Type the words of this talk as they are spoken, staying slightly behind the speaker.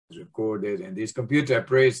recorded in this computer.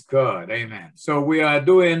 Praise God. Amen. So we are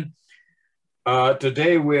doing,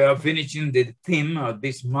 today we are finishing the theme of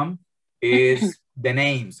this month is the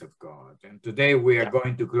names of God. And today we are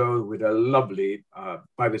going to close with a lovely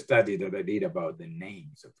Bible study that I did about the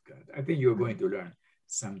names of God. I think you're going to learn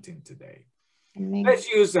something today. Amen. Let's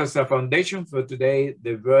use as a foundation for today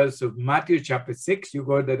the verse of Matthew chapter 6. You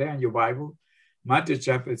go there in your Bible. Matthew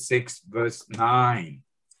chapter 6, verse 9.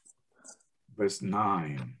 Verse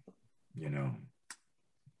 9, you know.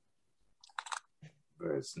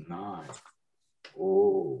 Verse 9.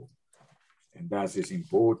 Oh, and that is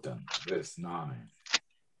important. Verse 9.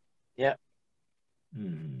 Yeah.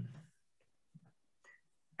 And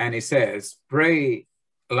it says, pray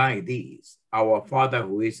like this, our Father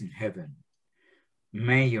who is in heaven,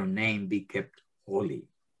 may your name be kept holy.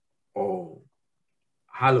 Oh,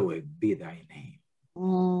 hallowed be thy name.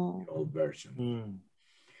 The old version.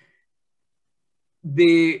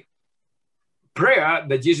 The prayer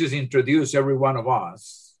that Jesus introduced every one of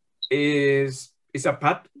us is a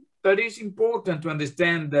part that is important to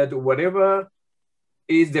understand that whatever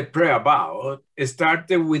is the prayer about, it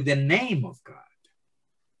started with the name of God.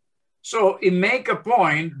 So it make a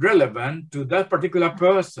point relevant to that particular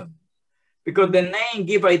person because the name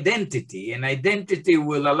give identity, and identity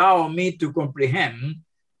will allow me to comprehend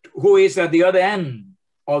who is at the other end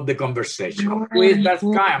of the conversation. Who is that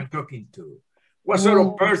guy I'm talking to? What sort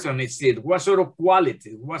of person is it? What sort of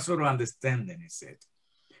quality? What sort of understanding is it?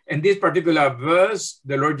 In this particular verse,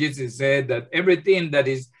 the Lord Jesus said that everything that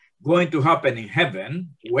is going to happen in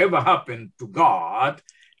heaven, whoever happened to God,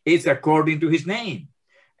 is according to his name.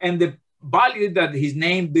 And the value that his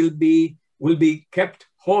name will be kept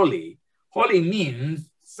holy. Holy means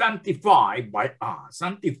sanctified by us,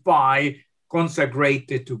 sanctified,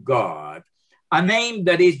 consecrated to God. A name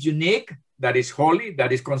that is unique, that is holy,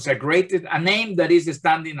 that is consecrated, a name that is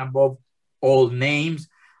standing above all names,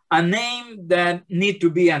 a name that need to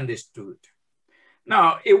be understood.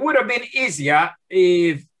 Now, it would have been easier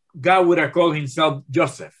if God would have called himself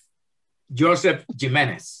Joseph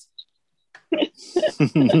Jimenez,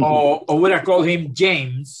 or would have called him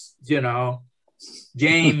James,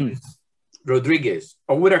 James Rodriguez,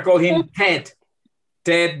 or would have called him Ted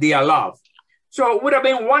Dialov. So it would have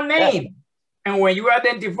been one name. And when you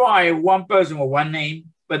identify one person with one name,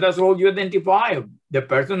 but that's all you identify, the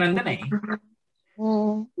person and the name.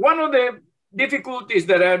 One of the difficulties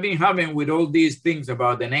that I've been having with all these things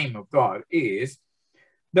about the name of God is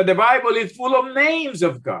that the Bible is full of names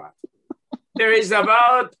of God. There is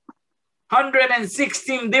about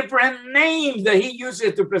 116 different names that he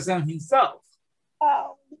uses to present himself.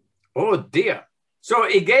 Wow. Oh dear. So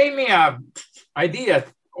it gave me an idea,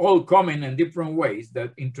 all coming in different ways,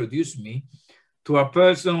 that introduced me to a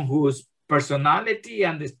person whose personality,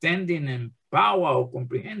 understanding, and power or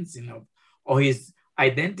comprehension of his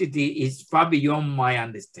identity is far beyond my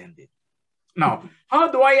understanding. Now,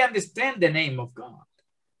 how do I understand the name of God?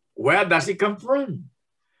 Where does it come from?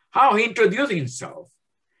 How he introduced himself?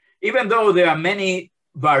 Even though there are many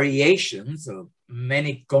variations of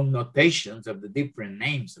many connotations of the different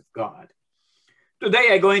names of God, today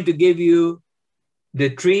I'm going to give you the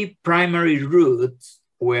three primary roots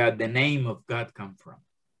where the name of God comes from.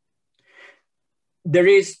 There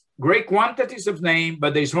is great quantities of names,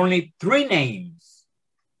 but there's only three names,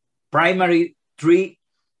 primary three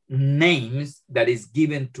names that is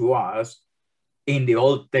given to us in the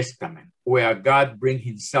Old Testament, where God brings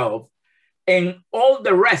himself, and all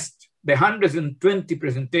the rest, the 120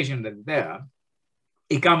 presentations that are there,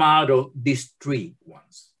 it come out of these three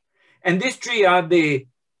ones. And these three are the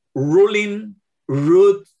ruling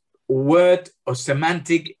root word or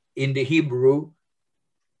semantic in the Hebrew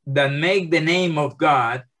that make the name of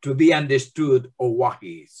God to be understood of what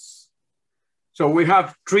he is. So we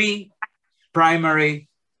have three primary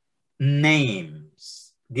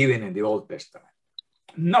names given in the Old Testament.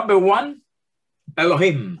 Number one,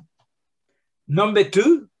 Elohim. Number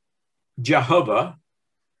two, Jehovah.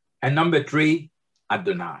 And number three,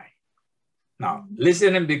 Adonai. Now,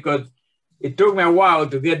 listening, because it took me a while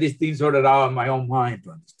to get these things sorted out in my own mind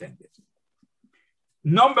to understand it.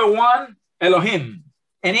 Number one, Elohim.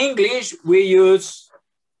 In English, we use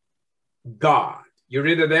God. You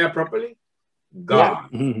read it there properly? God.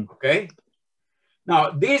 Yeah. Okay?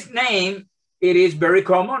 Now, this name, it is very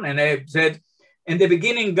common. And I said, in the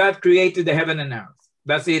beginning, God created the heaven and earth.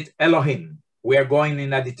 That's it, Elohim. We are going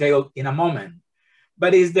in a detail in a moment.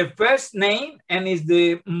 But it's the first name and is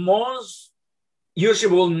the most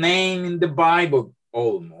usable name in the Bible,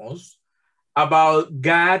 almost, about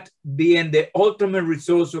God being the ultimate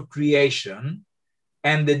resource of creation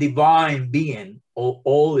and the divine being of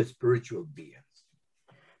all spiritual beings.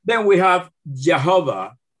 Then we have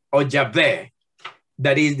Jehovah or Yahweh,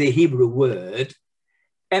 that is the Hebrew word.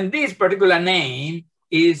 And this particular name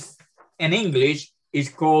is, in English, is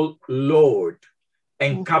called Lord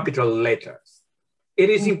in capital letters. It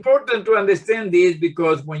is important to understand this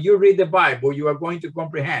because when you read the Bible, you are going to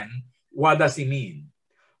comprehend what does it mean.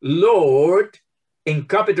 Lord in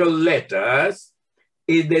capital letters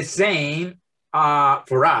is the same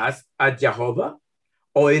for us as Jehovah,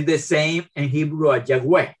 or is the same in Hebrew as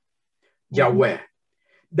Yahweh. Yahweh.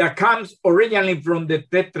 That comes originally from the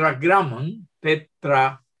tetragrammaton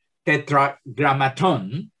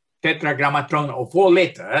of 4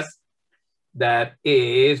 letters. That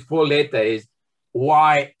is 4 letters,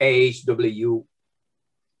 YHWH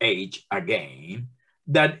again,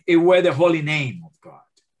 that it were the holy name of God.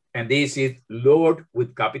 And this is Lord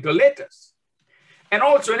with capital letters. And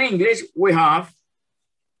also in English, we have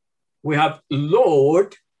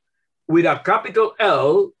Lord with a capital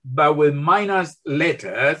L, but with minus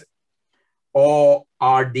letters, or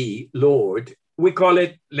RD, Lord. We call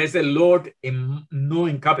it, let's say, Lord no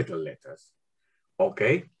in capital letters.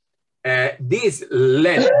 Okay. This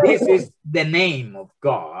is the name of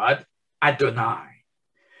God, Adonai.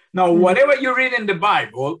 Now, whatever you read in the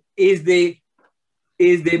Bible is the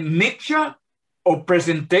mixture or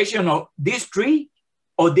presentation of this tree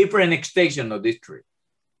or different extension of this tree.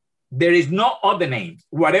 There is no other names.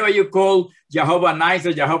 Whatever you call Jehovah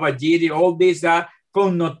Nissi, Jehovah Jireh, all these are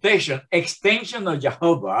connotation, extension of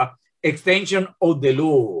Jehovah, extension of the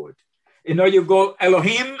Lord. You know, you go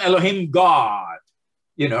Elohim, Elohim God,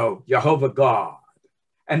 you know, Jehovah God.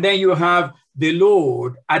 And then you have the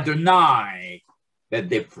Lord, Adonai, they're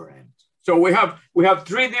different. So we have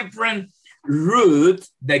 3 different roots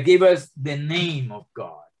that give us the name of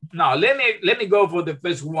God. Now, let me go for the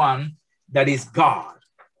first one, that is God.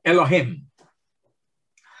 Elohim.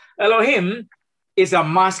 Elohim is a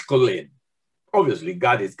masculine. Obviously,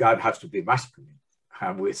 God is God, has to be masculine.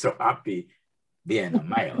 And we're so happy being a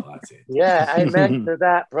male, that's it. Yeah, amen to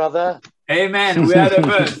that, brother. Amen. We are the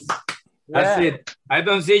first. That's it. I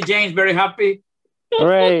don't see James very happy.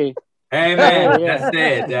 Hooray. Amen.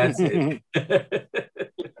 Yeah. That's it.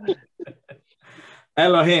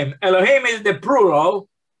 Elohim. Elohim is the plural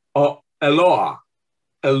of Eloah.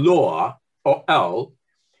 Eloah or El.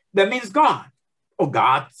 That means God or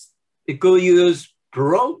gods. It could use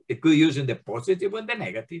plural. It could use in the positive and the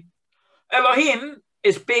negative. Elohim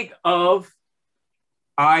speak of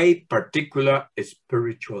a particular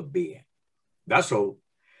spiritual being. That's all.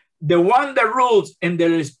 The one that rules in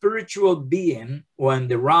the spiritual being or in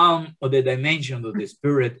the realm or the dimension of the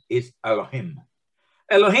spirit is Elohim.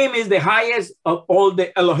 Elohim is the highest of all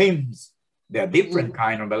the Elohims. There are different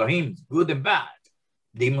kind of Elohims, good and bad.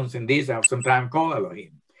 Demons and these are sometimes called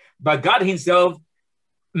Elohim. But God himself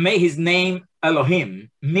made his name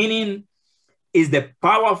Elohim, meaning is the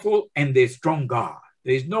powerful and the strong God.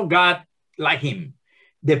 There is no God like him.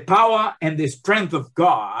 The power and the strength of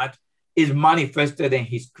God is manifested in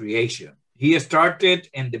his creation. He started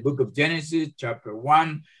in the book of Genesis, chapter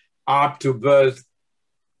 1, up to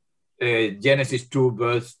Genesis 2,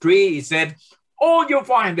 verse 3. He said, all you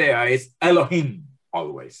find there is Elohim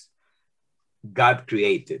always. God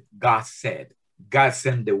created, God said, God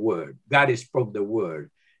sent the word, God spoke the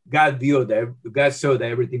word, God saw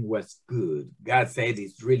that everything was good. God said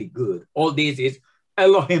it's really good. All this is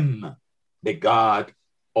Elohim, the God,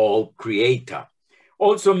 all creator.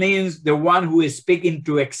 Also means the one who is speaking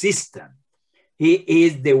to existence. He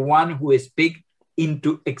is the one who speaks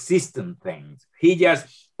into existent things. He just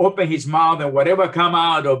open his mouth and whatever come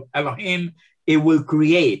out of Elohim, it will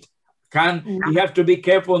create. You have to be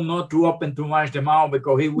careful not to open too much the mouth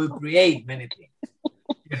because he will create many things.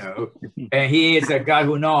 You know, and he is a guy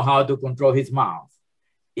who knows how to control his mouth.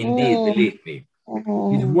 Indeed, believe me.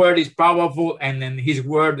 His word is powerful, and in his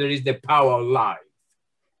word there is the power of life.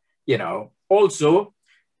 You know, also,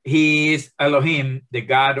 he is Elohim, the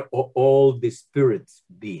God of all the spirits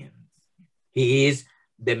beings. He is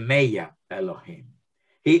the Maya Elohim.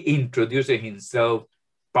 He introduces himself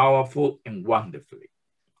powerful and wonderfully.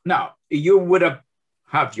 Now, you would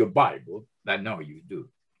have your Bible. I know you do.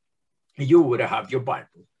 You would have your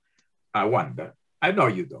Bible. I wonder. I know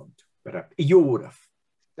you don't, but you would have.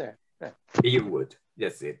 There. You would.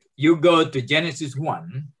 That's it. You go to Genesis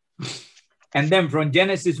 1, and then from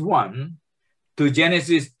Genesis 1 to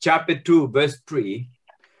Genesis chapter 2, verse 3,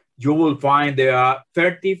 you will find there are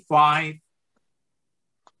 35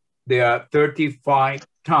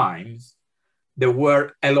 times the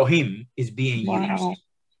word Elohim is being used.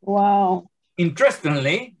 Wow.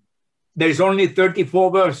 Interestingly, there's only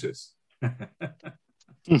 34 verses.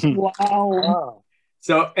 Wow.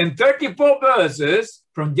 So in 34 verses,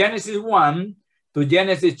 from Genesis 1 to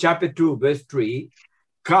Genesis chapter 2, verse 3,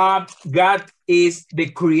 God is the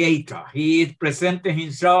creator. He is presenting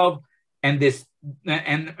himself and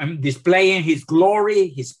displaying his glory,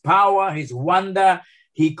 his power, his wonder.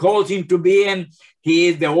 He calls him to being. He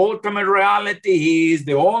is the ultimate reality. He is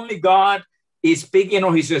the only God. He's speaking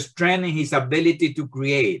of his strength and his ability to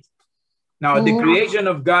create. Now, the creation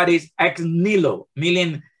of God is ex nihilo,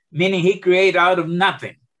 meaning he created out of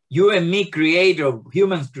nothing. You and me create, or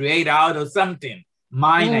humans create out of something,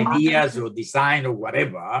 mind, ideas, or design, or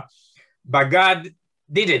whatever. But God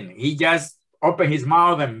didn't. He just opened his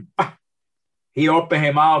mouth and he opened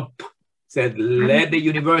his mouth, said, let the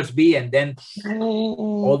universe be, and then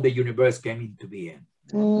all the universe came into being.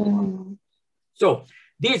 So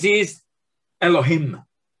this is Elohim.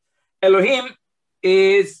 Elohim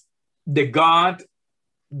is the God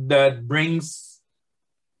that brings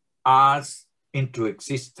us into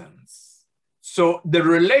existence. So the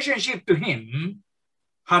relationship to him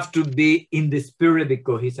has to be in the spirit,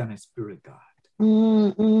 because he's a spirit God.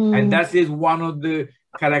 And that is one of the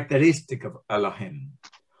characteristics of Elohim.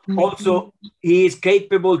 Also, he is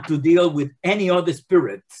capable to deal with any other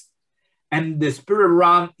spirits. And the spirit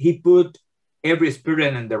realm, he put every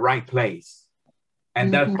spirit in the right place.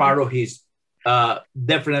 And that's part of his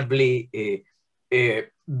definitely a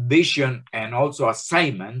vision and also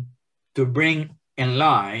assignment to bring in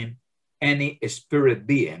line any spirit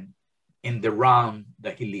being in the realm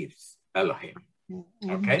that he lives, Elohim.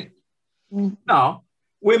 Okay? Now,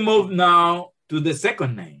 we move now to the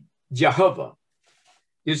second name, Jehovah.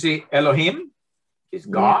 You see, Elohim is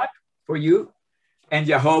God for you, and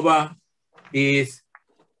Jehovah is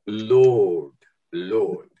Lord.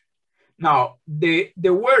 Now, the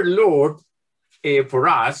word Lord for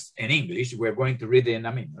us in English, we're going to read it in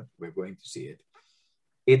a minute, we're going to see it,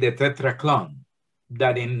 is the tetraclon,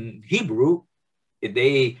 that in Hebrew,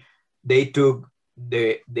 they took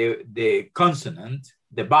the consonant,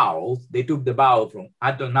 the vowels, they took the vowel from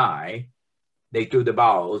Adonai, they took the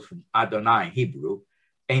vowels from Adonai in Hebrew,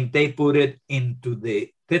 and they put it into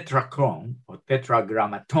the tetraclon or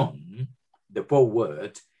tetragrammaton, the 4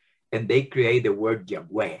 words, and they create the word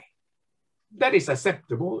Yahweh. That is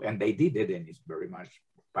acceptable, and they did it, and it's very much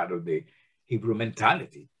part of the Hebrew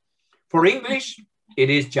mentality. For English, it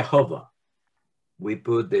is Jehovah. We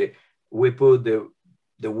put the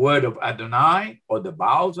word of Adonai, or the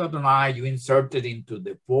vowels of Adonai, you insert it into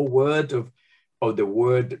the 4 words of the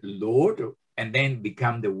word Lord, and then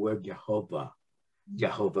become the word Jehovah,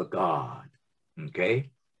 Jehovah God.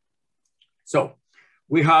 Okay? So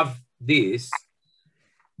we have this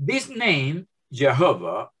name,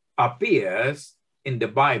 Jehovah, appears in the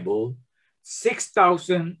Bible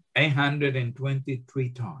 6,823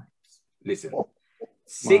 times. Listen,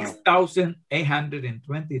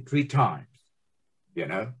 6,823 times. You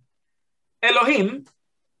know, Elohim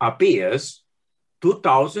appears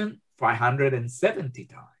 2,570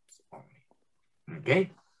 times only.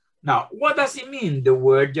 Okay. Now, what does it mean, the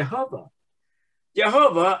word Jehovah?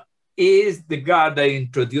 Jehovah is the God that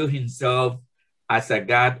introduced himself as a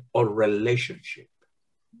God of relationship.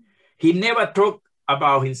 He never talked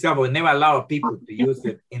about himself, or never allowed people to use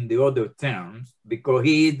it in the other terms, because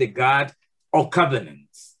he is the God of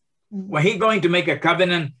covenants. When he's going to make a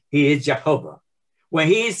covenant, he is Jehovah. When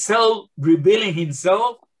he is self-revealing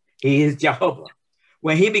himself, he is Jehovah.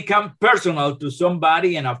 When he becomes personal to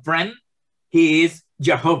somebody and a friend, he is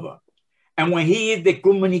Jehovah. And when he is the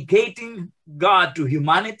communicating God to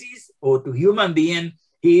humanities or to human beings,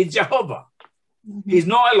 he is Jehovah. He's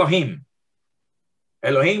not Elohim.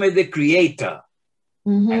 Elohim is the creator.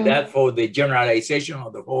 And that's for the generalization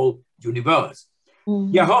of the whole universe.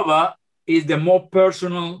 Jehovah is the more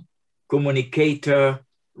personal communicator,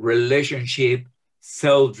 relationship,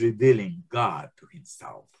 self-revealing God to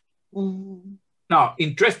himself. Now,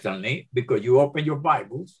 interestingly, because you open your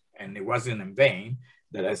Bibles, and it wasn't in vain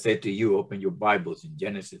that I said to you, open your Bibles in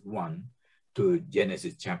Genesis 1 to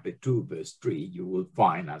Genesis chapter 2, verse 3, you will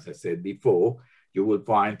find, as I said before, you will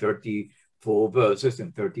find 34 verses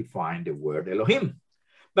and 35 the word Elohim.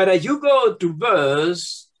 But as you go to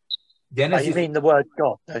verse Genesis... you mean the word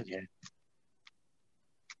God, don't you?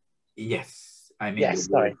 Yes, I mean yes,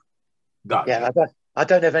 sorry. God. Yeah, I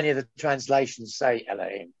don't know if any of the translations say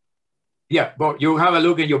Elohim. Yeah, but you have a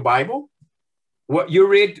look in your Bible. What you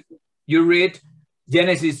read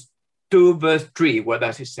Genesis 2, verse 3. What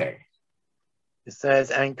does it say? It says,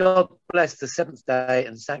 and God blessed the 7th day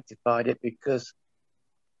and sanctified it, because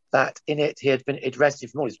that in it it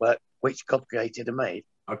rested from all his work, which God created and made.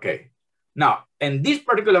 Okay. Now, in this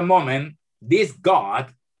particular moment, this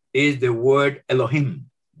God is the word Elohim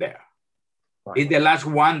there. Right. It's the last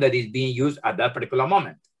one that is being used at that particular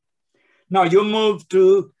moment. Now you move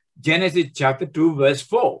to Genesis chapter 2, verse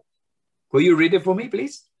 4. Could you read it for me,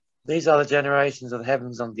 please? These are the generations of the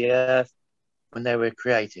heavens and the earth when they were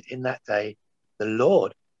created. In that day, the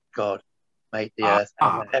Lord God made the earth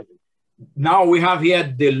and the heaven. Now we have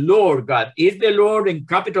here the Lord God. Is the Lord in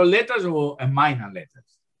capital letters or in minor letters?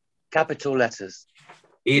 Capital letters.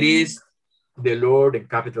 It is the Lord in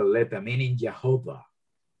capital letter, meaning Jehovah.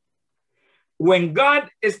 When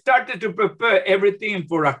God started to prepare everything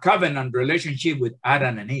for a covenant relationship with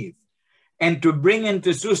Adam and Eve, and to bring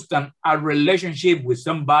into substance a relationship with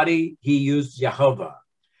somebody, he used Jehovah.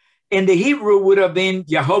 In the Hebrew would have been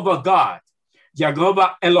Jehovah God,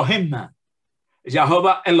 Jehovah Elohim,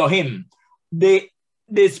 Jehovah Elohim. The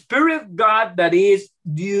spirit God that is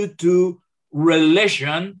due to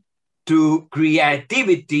relation, to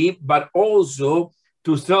creativity, but also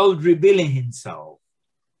to self-revealing himself.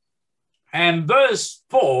 And verse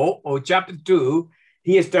 4 of chapter 2,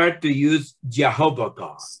 he started to use Jehovah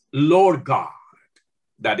God, Lord God.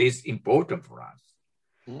 That is important for us.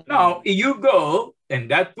 Mm-hmm. Now, if you go, and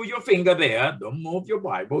that put your finger there, don't move your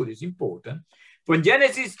Bible, it's important. From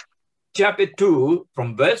Genesis chapter 2,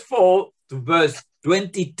 from verse 4 to verse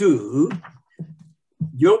 22,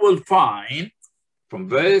 you will find, from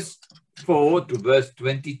verse 4 to verse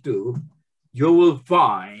 22, you will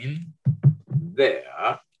find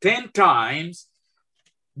there 10 times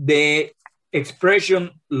the expression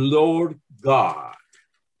Lord God.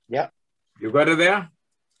 Yeah. You got it there?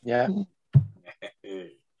 Yeah.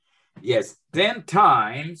 Yes, 10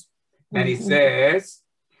 times. And it says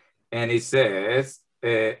in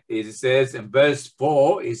verse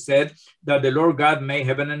 4, it said that the Lord God made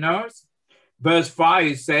heaven and earth. Verse 5,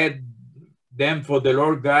 it said, then for the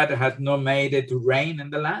Lord God has not made it to rain in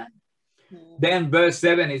the land. Then verse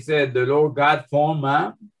 7, it said, the Lord God formed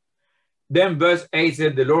man. Then verse 8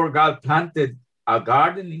 said, the Lord God planted a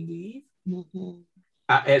garden in the Eve.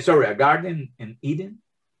 A garden in Eden.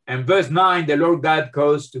 And verse 9, the Lord God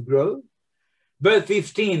caused to grow. Verse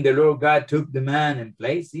 15, the Lord God took the man and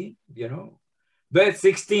placed him, Verse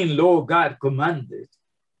 16, Lord God commanded.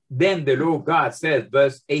 Then the Lord God says,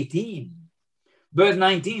 verse 18. Verse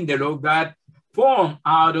 19, the Lord God formed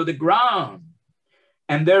out of the ground.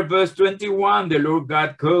 And there, verse 21, the Lord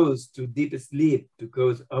God caused to deep sleep to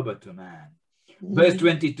cause over to man. Verse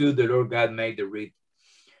 22, the Lord God made the rib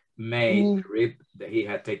that he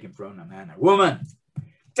had taken from a man, a woman.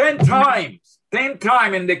 10 times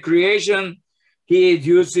in the creation, he is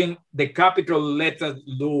using the capital letter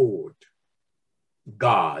Lord,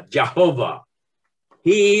 God, Jehovah.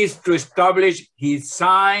 He is to establish his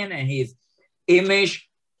sign and his image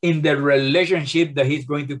in the relationship that he's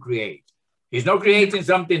going to create. He's not creating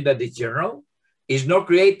something that is general. He's not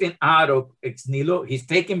creating out of ex nihilo. He's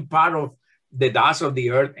taking part of the dust of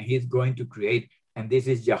the earth and he's going to create. And this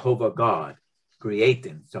is Jehovah God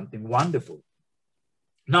creating something wonderful.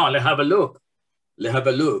 Now let's have a look.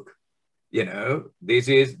 This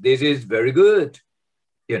is very good.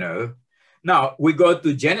 Now we go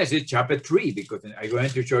to Genesis chapter 3 because I'm going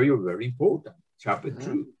to show you very important. Chapter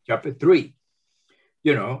 3.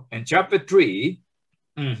 And chapter 3,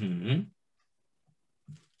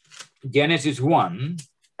 Genesis 1,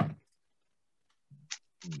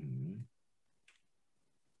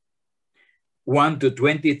 1 to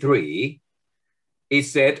 23, it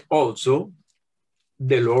said also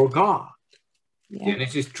the Lord God. Yeah.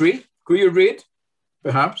 Genesis 3, could you read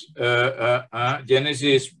perhaps?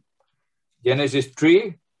 Genesis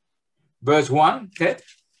 3, verse 1, Ted?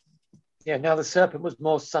 Yeah, now the serpent was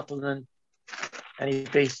more subtle than any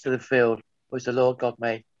beast of the field, which the Lord God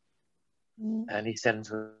made. And he said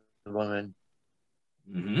unto the woman,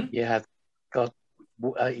 has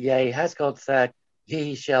God said,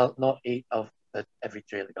 ye shall not eat of every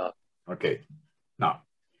tree of the garden. Okay. Now,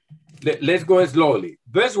 let's go slowly.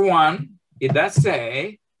 Verse 1, it does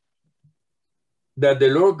say that the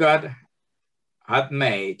Lord God had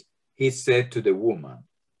made, he said to the woman.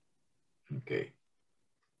 Okay.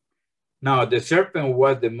 Now, the serpent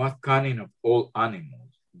was the most cunning of all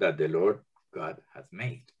animals that the Lord God has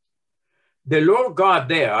made. The Lord God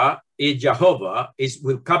there is Jehovah, is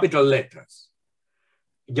with capital letters.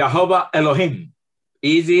 Jehovah Elohim.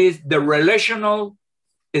 It is the relational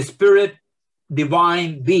spirit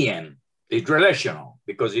divine being. It's relational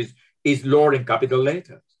because it's Lord in capital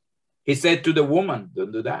letters. He said to the woman,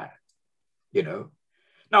 don't do that.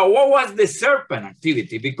 Now, what was the serpent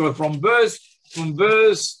activity? Because from verse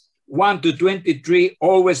 1 to 23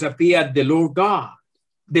 always appeared the Lord God.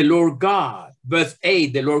 The Lord God. Verse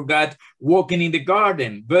 8, the Lord God walking in the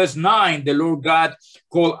garden. Verse 9, the Lord God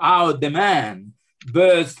called out the man.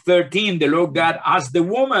 Verse 13, the Lord God asked the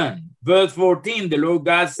woman. Verse 14, the Lord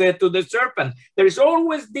God said to the serpent. There is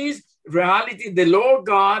always this reality. The Lord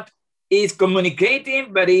God is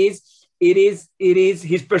communicating, but it is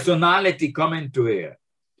his personality coming to it.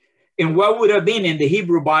 And what would have been in the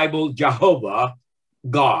Hebrew Bible, Jehovah,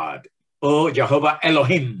 God, or Jehovah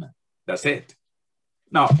Elohim. That's it.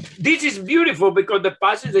 Now, this is beautiful because the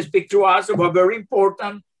passage speaks to us of a very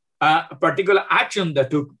important particular action that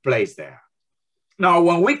took place there. Now,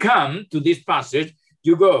 when we come to this passage,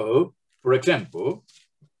 you go, for example,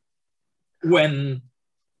 when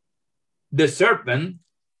the serpent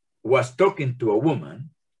was talking to a woman,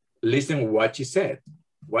 listen what she said,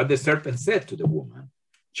 what the serpent said to the woman.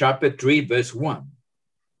 Chapter 3, verse 1.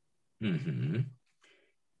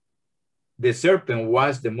 The serpent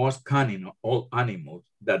was the most cunning of all animals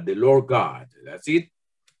that the Lord God, that's it,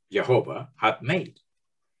 Jehovah, had made.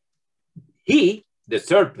 He, the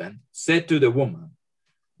serpent, said to the woman,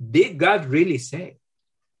 did God really say?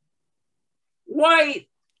 Why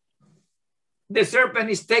the serpent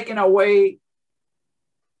is taking away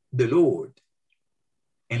the Lord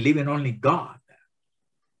and leaving only God?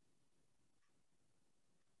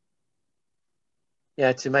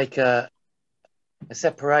 Yeah, to make a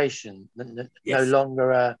separation, no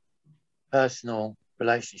longer a personal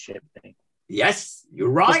relationship thing. Yes, you're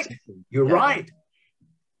right. You're right.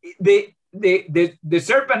 The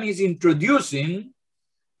serpent is introducing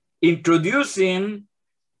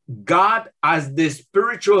God as the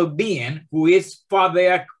spiritual being who is far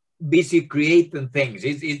there busy creating things.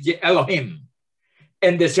 It's Elohim.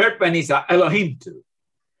 And the serpent is Elohim too.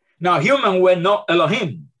 Now, humans were not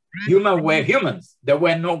Elohim. Humans were humans. There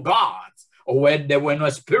were no gods or there were no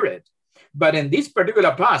spirit. But in this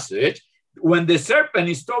particular passage, when the serpent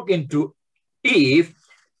is talking to Eve,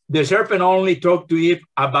 the serpent only talked to Eve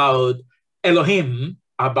about Elohim,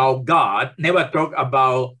 about God, never talked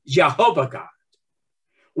about Jehovah God.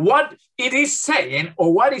 What it is saying,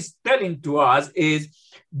 or what it's telling to us, is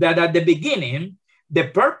that at the beginning, the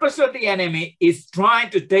purpose of the enemy is trying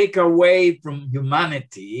to take away from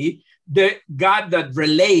humanity the God that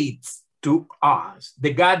relates to us,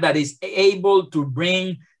 the God that is able to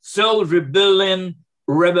bring self-revealing,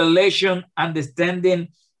 revelation, understanding,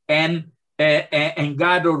 and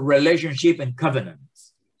God of relationship and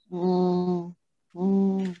covenants. And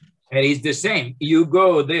it's the same. You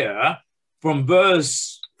go there from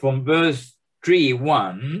verse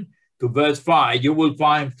 3:1 to verse 5, you will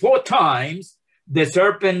find 4 times the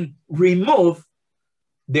serpent removed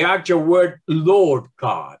the actual word Lord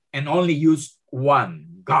God and only use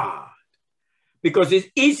one, God. Because it's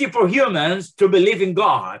easy for humans to believe in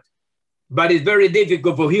God, but it's very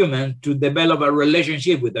difficult for humans to develop a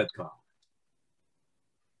relationship with that God.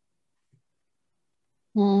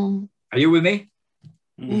 Are you with me?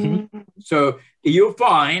 So you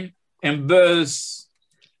find in verse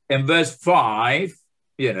 5,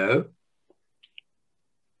 in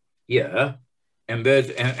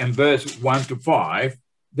verse 1 to 5,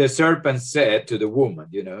 the serpent said to the woman,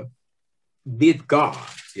 did God,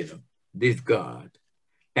 did God.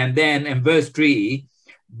 And then in verse 3,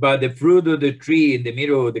 but the fruit of the tree in the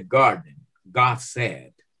middle of the garden, God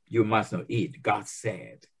said, you must not eat. God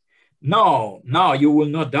said, no, you will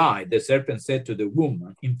not die. The serpent said to the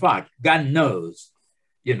woman, in fact, God knows,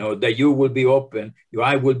 that you will be open, your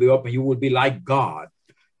eye will be open, you will be like God.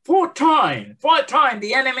 4 times,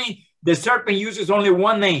 the enemy, the serpent uses only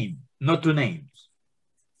one name, not 2 names.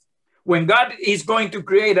 When God is going to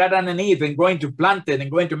create Adam and Eve and going to plant it and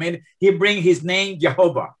going to make it, he brings his name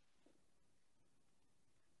Jehovah.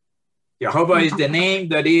 Jehovah is the name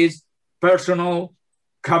that is personal,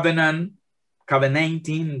 covenanting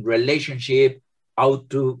relationship out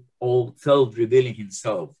to all, self-revealing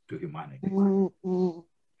himself to humanity.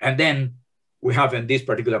 And then we have in this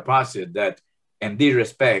particular passage that in this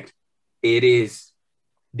respect, it is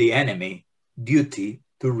the enemy duty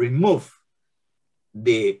to remove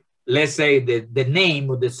let's say the name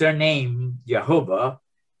or the surname Jehovah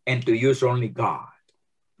and to use only God.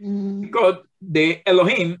 Because the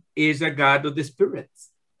Elohim is a God of the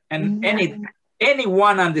spirits. And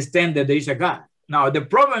anyone understands that there is a God. Now, the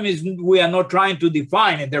problem is we are not trying to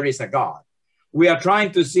define if there is a God. We are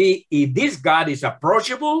trying to see if this God is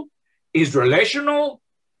approachable, is relational,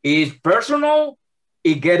 is personal,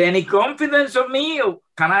 he get any confidence of me, or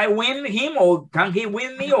can I win him, or can he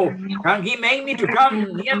win me, or can he make me to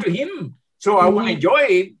come near to him? So I will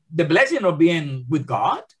enjoy the blessing of being with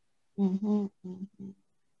God. And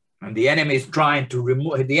the enemy is trying to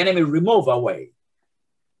remove away,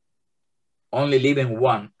 only leaving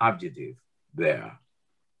one adjective there.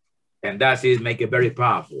 And that is make it very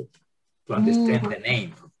powerful to understand the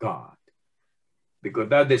name of God. because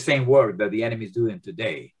that's the same work that the enemy is doing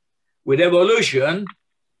today. With evolution,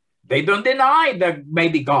 they don't deny that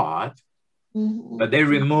maybe God, but they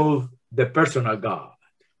remove the personal God,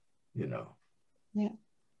 you know. Yeah.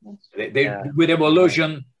 With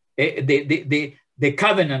evolution, the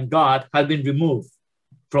covenant God has been removed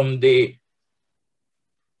from the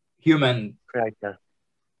human creator,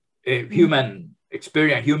 human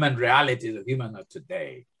experience, human realities of human of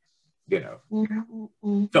today, you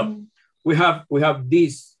know. So we have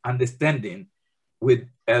this understanding with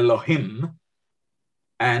Elohim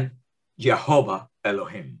and Jehovah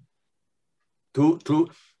Elohim. Two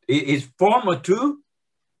is form of two,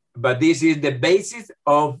 but this is the basis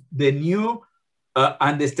of the new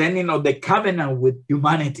understanding of the covenant with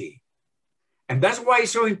humanity. And that's why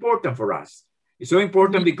it's so important for us. It's so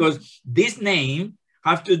important because this name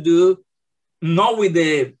has to do not with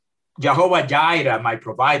the Jehovah Jireh, my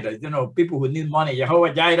provider. You know, people who need money,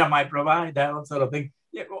 Jehovah Jireh, my provider, that sort of thing.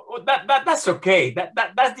 Yeah, that's okay.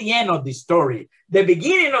 That's the end of the story. The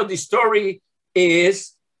beginning of the story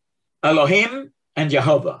is Elohim and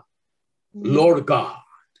Jehovah, Lord God.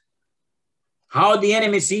 How the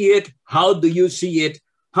enemy see it, how do you see it,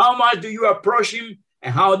 how much do you approach him,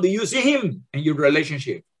 and how do you see him in your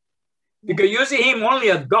relationship? Because you see him only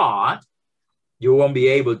as God, you won't be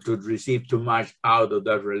able to receive too much out of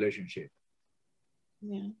that relationship.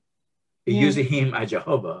 Yeah. If you see him as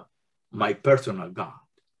Jehovah, my personal God,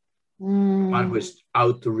 one who is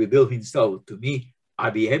out to reveal himself to me,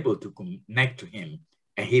 I'll be able to connect to him,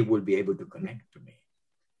 and he will be able to connect to me.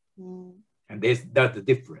 And that's the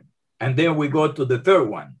difference. And then we go to the third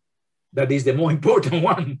one. That is the more important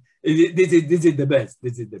one. This is the best.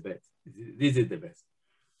 This is the best. This is the best.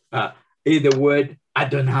 Is the word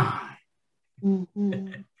Adonai.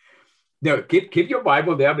 There, keep your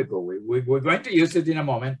Bible there because we're going to use it in a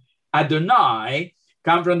moment. Adonai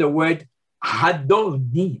comes from the word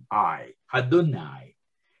Adonai. Adonai.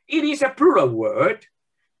 It is a plural word.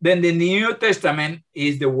 Then the New Testament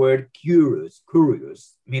is the word kurios,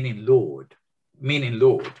 meaning Lord.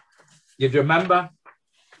 You remember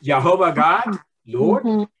Jehovah God, Lord,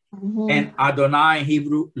 and Adonai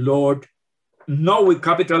Hebrew, Lord, not with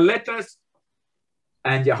capital letters,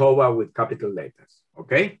 and Jehovah with capital letters.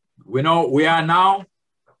 Okay? We know we are now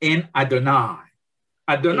in Adonai.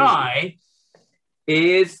 Adonai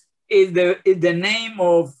is the name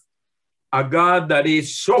of a God that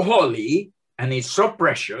is so holy and is so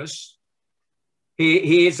precious.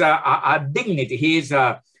 He is a dignity. He is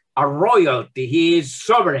a royalty. He is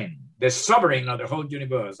sovereign, the sovereign of the whole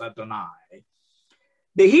universe, Adonai.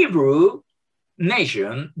 The Hebrew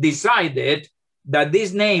nation decided that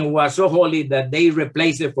this name was so holy that they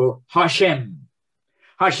replaced it for Hashem.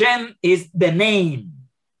 Hashem is the name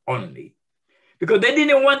only. Because they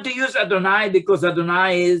didn't want to use Adonai because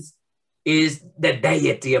Adonai is the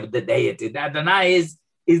deity of the deity. Adonai is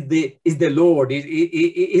the Lord,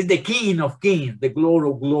 is the King of kings, the glory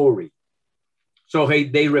of glory. So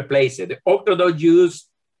they replace it. The Orthodox Jews,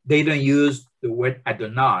 they don't use the word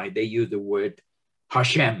Adonai, they use the word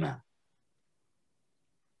Hashem.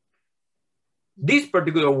 This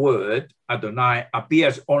particular word, Adonai,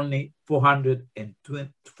 appears only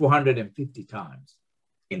 450 times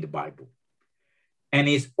in the Bible. And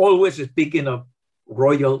is always speaking of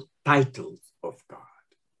royal titles of God.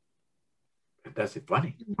 That's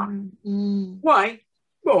funny. Why?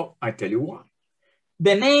 Well, I tell you why.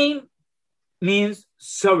 The name means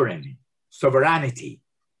sovereignty.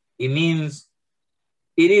 It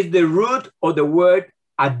is the root of the word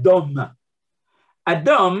Adom.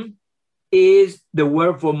 Adom is the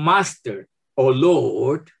word for master or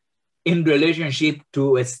Lord in relationship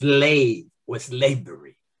to a slave or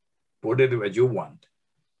slavery. Put it what you want.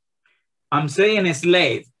 I'm saying a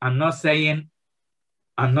slave. I'm not saying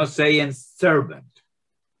servant.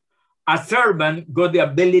 A servant got the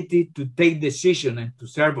ability to take decision and to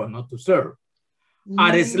serve or not to serve.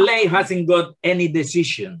 A slave hasn't got any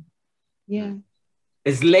decision. Yeah.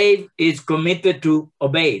 A slave is committed to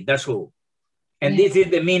obey. That's all. And this is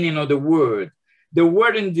the meaning of the word. The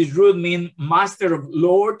word in this root means master of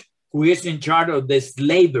Lord, who is in charge of the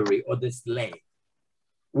slavery or the slave.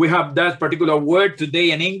 We have that particular word today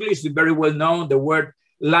in English, very well known, the word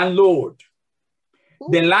landlord.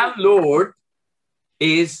 The landlord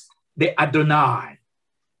is the Adonai,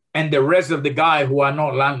 and the rest of the guys who are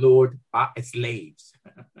not landlord are slaves.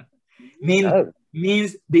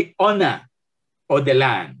 Means the owner of the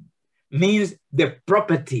land, means the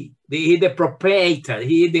property. He is the proprietor.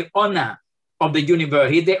 He is the owner of the universe.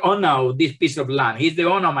 He's the owner of this piece of land. He's the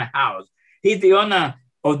owner of my house. He's the owner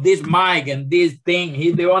of this mic and this thing.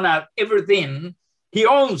 He's the owner of everything. He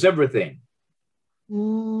owns everything.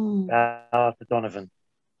 Bow to Donovan.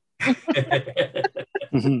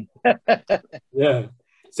 Yeah.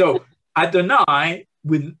 So Adonai,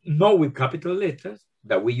 with capital letters,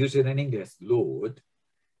 that we use it in English, Lord,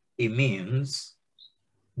 it means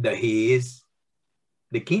that he is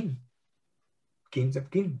the king, kings of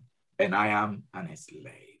kings, and I am an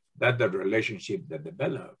slave. That's the relationship that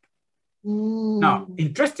developed. Now,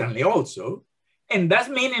 interestingly also, and that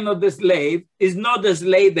meaning of the slave is not the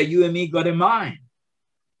slave that you and me got in mind.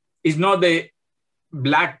 It's not the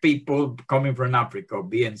black people coming from Africa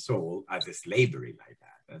being sold as a slavery like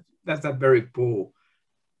that. That's a very poor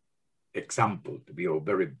example to be a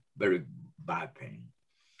very, very bad thing.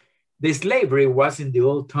 The slavery was in the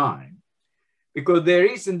old time because there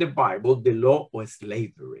is in the Bible the law of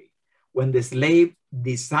slavery. When the slave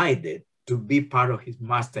decided to be part of his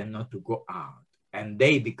master and not to go out. And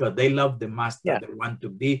they, because they love the master, they want to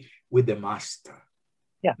be with the master.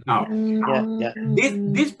 Yeah. Now,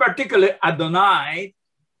 this particular Adonai,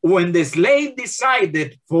 when the slave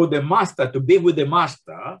decided for the master to be with the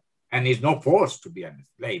master, and he's not forced to be a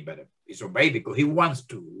slave, but he's obeyed because he wants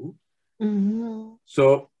to.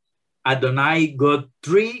 So Adonai got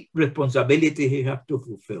 3 responsibilities he has to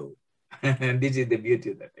fulfill. And this is the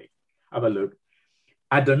beauty of the thing. Have a look.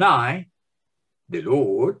 Adonai, the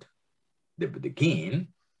Lord, the king,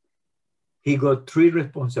 he got 3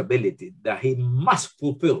 responsibilities that he must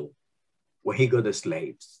fulfill when he got the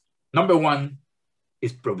slaves. Number 1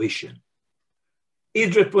 is provision.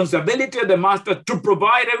 It's responsibility of the master to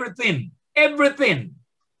provide everything,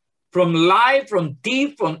 from life, from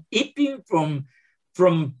teeth, from eating, from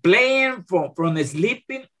playing, from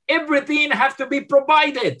sleeping. Everything has to be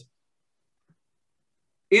provided.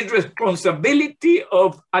 It's responsibility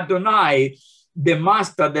of Adonai, the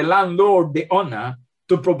master, the landlord, the owner,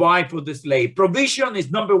 to provide for the slave. Provision is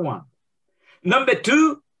number 1. Number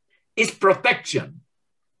 2 is protection.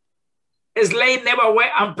 A slave never were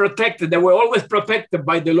unprotected. They were always protected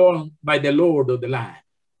by the Lord of the land.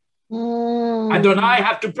 Adonai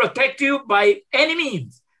have to protect you by any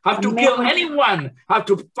means. Have to kill anyone. Have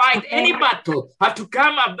to fight any battle. Have to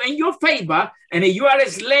come up in your favor. And if you are a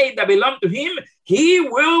slave that belongs to him, he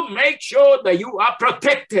will make sure that you are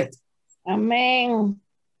protected. Amen.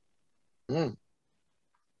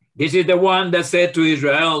 This is the one that said to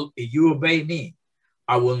Israel, if you obey me,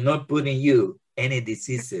 I will not put in you any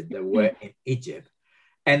diseases that were in Egypt.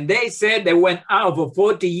 And they said they went out for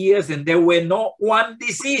 40 years and there were not one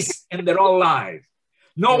disease in their whole life.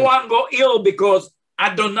 No one got ill because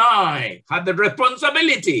Adonai had the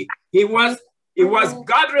responsibility. It was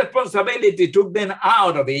God's responsibility, took them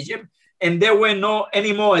out of Egypt, and there were no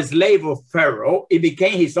anymore a slave of Pharaoh. He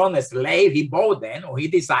became his own slave. He bought them, or he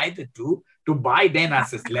decided to buy them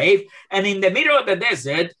as a slave. And in the middle of the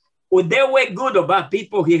desert, when they were good or bad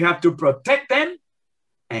people, he had to protect them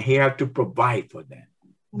and he had to provide for them.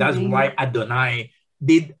 That's why Adonai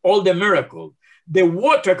did all the miracles. The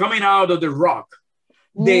water coming out of the rock,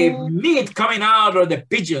 the meat coming out of the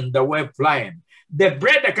pigeons that were flying, the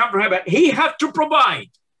bread that comes from heaven, he had to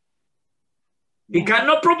provide. He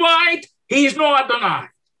cannot provide, he is no Adonai.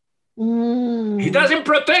 He doesn't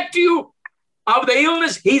protect you of the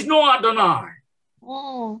illness, he's no Adonai.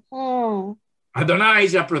 Adonai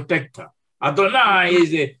is a protector.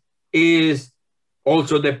 Adonai is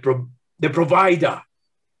also the provider.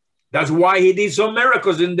 That's why he did some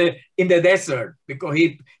miracles in the desert, because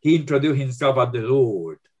he introduced himself as the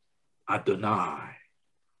Lord, Adonai.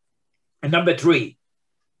 And number three,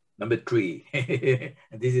 and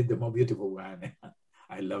this is the more beautiful one.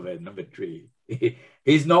 I love it. Number 3.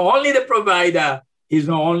 He's not only the provider, he's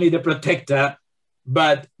not only the protector,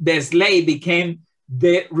 but the slave became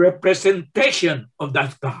the representation of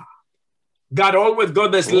that God. God always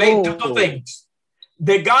got the slave to do things.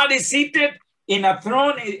 The God is seated in a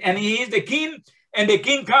throne and he is the king, and the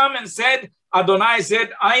king come and said, Adonai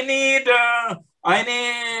said, I need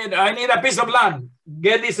a piece of land.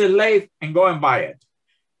 Get this slave and go and buy it.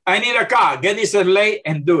 I need a car. Get this slave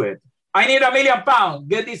and do it. I need £1 million.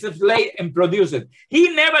 Get this slave and produce it. He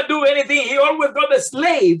never do anything. He always got the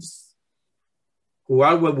slaves who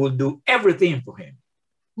always will do everything for him.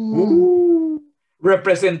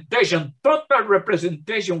 Representation, total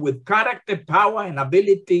representation with character, power, and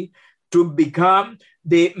ability to become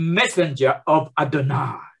the messenger of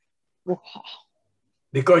Adonai.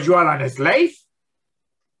 Because you are a slave,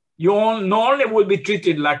 you not only will be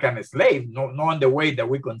treated like a slave, not in the way that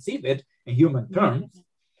we conceive it in human terms,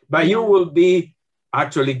 but you will be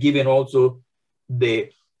actually given also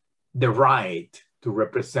the right to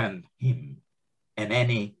represent him in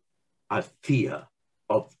any sphere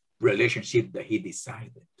of relationship that he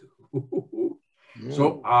decided to.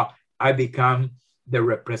 So I become the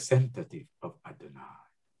representative of Adonai.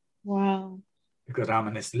 Wow. Because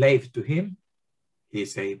I'm a slave to him, he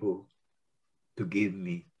is able to give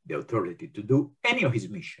me the authority to do any of his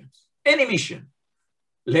missions, any mission.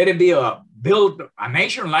 Let it be build a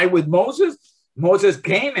nation like with Moses. Moses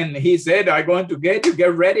came and he said, I'm going to get you,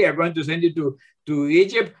 get ready. I'm going to send you to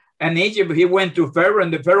Egypt. And Egypt, he went to Pharaoh,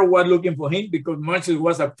 and the Pharaoh was looking for him because Moses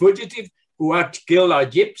was a fugitive who had killed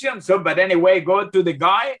Egyptians. So, but anyway, go to the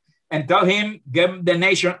guy and tell him, get the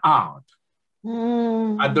nation out.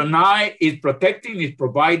 Adonai is protecting, is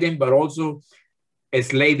providing, but also a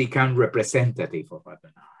slave become representative of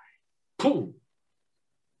Adonai. Cool.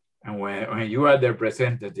 And when you are the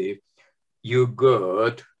representative, you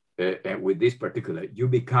good with this particular, you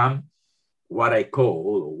become what I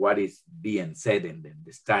call, or what is being said in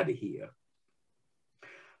the study here.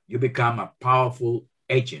 You become a powerful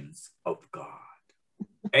agents of God.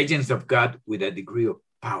 Agents of God with a degree of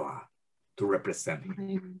power to represent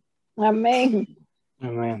him. Amen.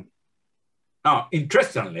 Amen. Now,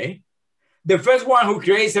 interestingly, the first one who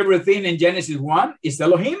creates everything in Genesis 1 is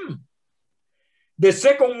Elohim. The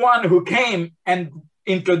second one who came and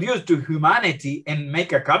introduced to humanity and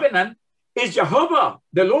make a covenant is Jehovah,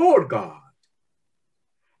 the Lord God.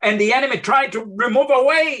 And the enemy tried to remove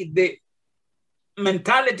away the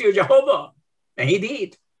mentality of Jehovah. And he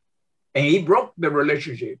did. And he broke the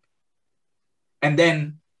relationship. And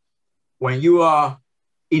then when you are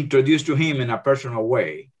introduced to him in a personal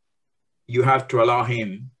way, you have to allow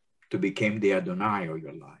him to become the Adonai of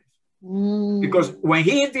your life. Because when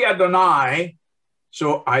he is the Adonai,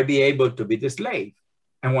 so I be able to be the slave.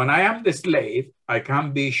 And when I am the slave, I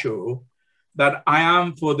can be sure that I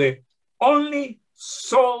am for the only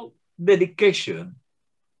sole dedication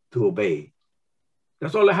to obey.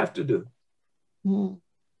 That's all I have to do.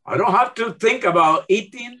 I don't have to think about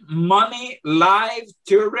eating, money, life,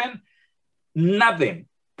 children, nothing.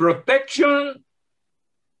 Protection,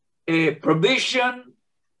 provision,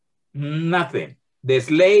 nothing. The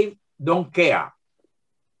slave don't care.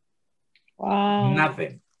 Wow.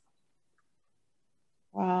 Nothing.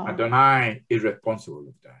 Wow. Adonai is responsible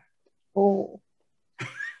of that. Oh.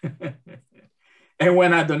 And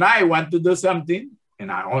when Adonai want to do something,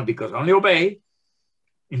 and I only because only obey,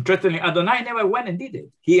 interestingly, Adonai never went and did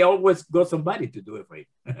it. He always got somebody to do it for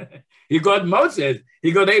him. He got Moses,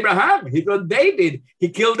 he got Abraham, he got David, he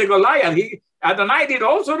killed the Goliath. Adonai did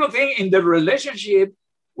all sort of things in the relationship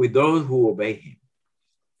with those who obey him.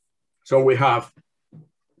 So we have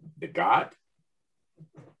the God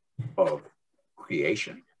of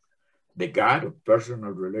creation, the God of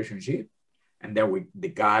personal relationship, and then the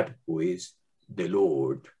God who is the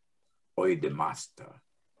Lord or the Master,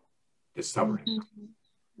 the Sovereign.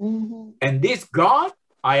 And this God,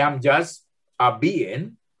 I am just a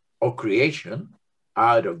being or creation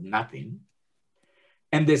out of nothing.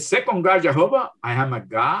 And the second God, Jehovah, I am a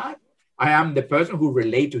God. I am the person who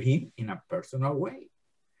relate to him in a personal way.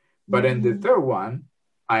 But in the third one,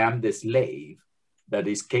 I am the slave that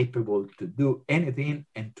is capable to do anything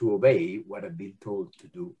and to obey what I've been told to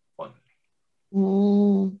do only.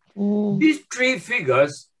 These three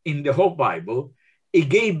figures in the whole Bible, it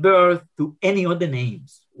gave birth to any other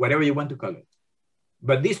names, whatever you want to call it.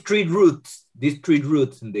 But these three roots in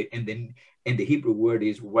the Hebrew word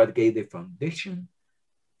is what gave the foundation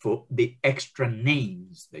for the extra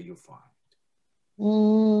names that you find.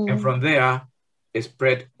 And from there, it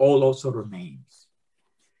spread all those sort of names.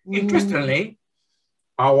 Interestingly,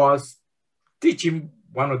 I was teaching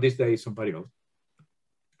one of these days, somebody else,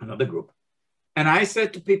 another group. And I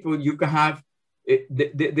said to people, you can have,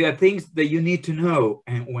 there are things that you need to know.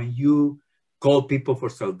 And when you call people for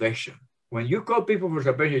salvation, when you call people for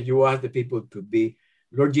salvation, you ask the people to be,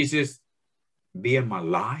 Lord Jesus, be in my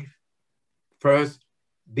life. First,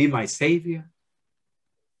 be my Savior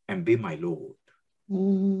and be my Lord.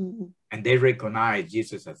 And they recognize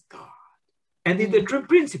Jesus as God. And it's the true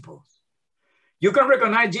principles. You can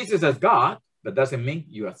recognize Jesus as God, but doesn't mean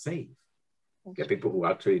you are saved. There are people who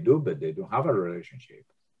actually do, but they don't have a relationship.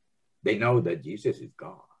 They know that Jesus is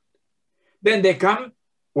God. Then they come,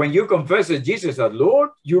 when you confess that Jesus as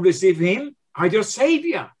Lord, you receive him as your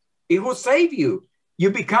Savior. He will save you.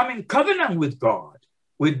 You become in covenant with God,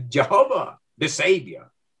 with Jehovah, the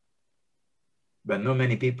Savior. But not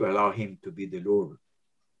many people allow him to be the Lord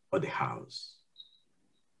of the house,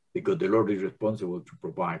 because the Lord is responsible to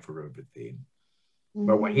provide for everything.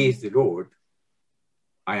 But when he is the Lord,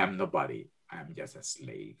 I am nobody. I am just a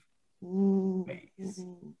slave. And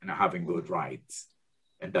I haven't got rights.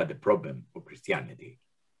 And that's the problem of Christianity,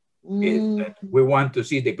 is that we want to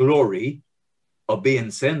see the glory of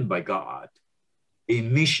being sent by God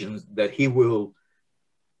in missions that he will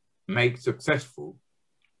make successful,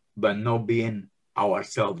 but not being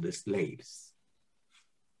ourselves the slaves.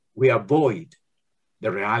 We avoid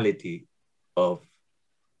the reality of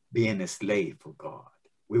being a slave for God.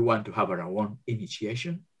 We want to have our own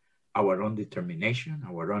initiation, our own determination,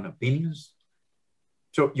 our own opinions.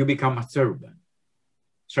 So you become a servant.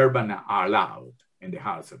 Servants are allowed in the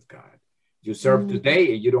house of God. You serve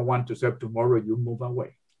today and you don't want to serve tomorrow, you move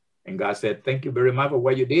away. And God said, thank you very much for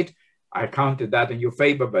what you did. I counted that in your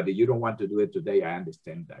favor, but if you don't want to do it today, I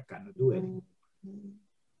understand that I cannot do it.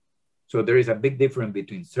 So there is a big difference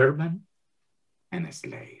between servant and a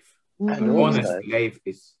slave. And An also, honest slave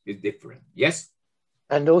is different. Yes?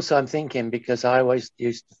 And also I'm thinking, because I always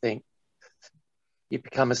used to think you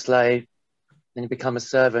become a slave, then you become a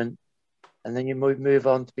servant, and then you move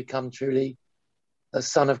on to become truly a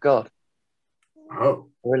son of God. Oh.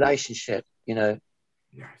 A relationship, you know.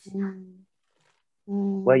 Yes.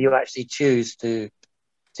 Where you actually choose to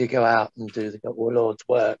go out and do the Lord's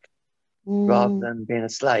work rather than being a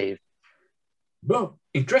slave. But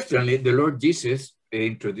interestingly, the Lord Jesus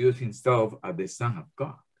introduced himself as the Son of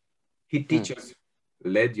God. He teaches,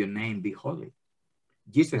 let your name be holy.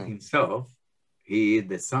 Jesus himself, he is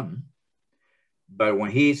the Son, but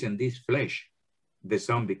when he is in this flesh, the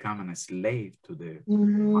Son becomes a slave to the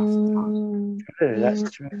Master. True,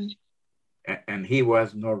 that's true. And he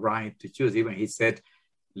was no right to choose. Even he said,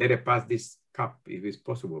 let it pass this cup if it's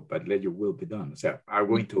possible, but let your will be done. So I'm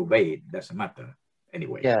going to obey it. Doesn't matter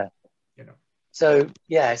anyway. Yeah. You know. So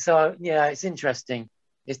it's interesting.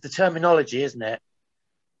 It's the terminology, isn't it?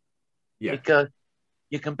 Yeah. Because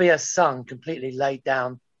you can be a son completely laid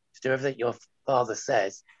down to do everything your father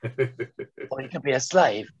says, or you can be a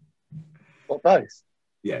slave, or both.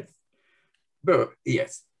 Yes. But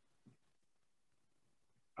yes.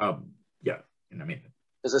 Yeah, in a minute.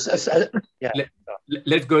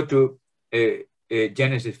 Let's go to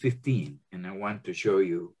Genesis 15, and I want to show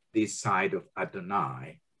you this side of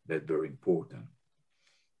Adonai that's very important.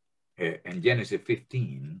 In Genesis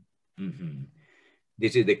 15,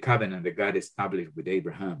 this is the covenant that God established with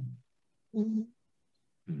Abraham.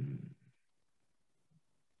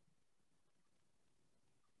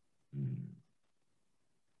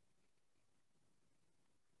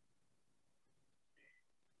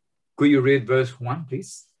 Could you read verse 1,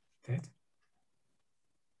 please? Ted?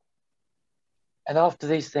 And after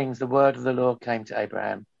these things, the word of the Lord came to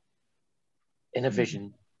Abraham in a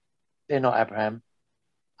vision. Fear not, Abraham.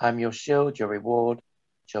 I am your shield, your reward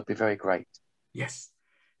shall be very great. Yes.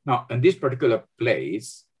 Now, in this particular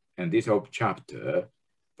place, in this whole chapter,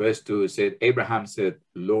 verse 2 said, Abraham said,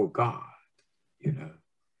 Lord God, you know.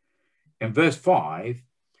 In verse 5,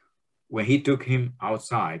 when he took him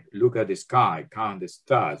outside, look at the sky, count the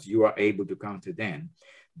stars, you are able to count them.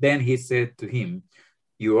 Then he said to him,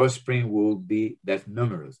 your offspring will be that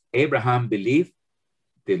numerous. Abraham believed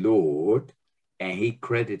the Lord, and he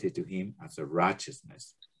credited to him as a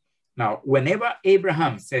righteousness. Now, whenever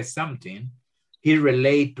Abraham says something, he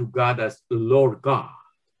relates to God as Lord God.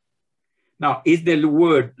 Now, is the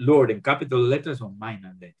word Lord in capital letters or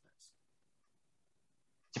minor letters?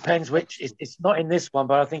 Depends which. It's not in this one,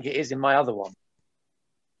 but I think it is in my other one.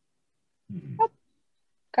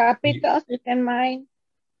 Capitals, you can mind.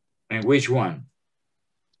 And which one?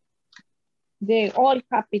 They're all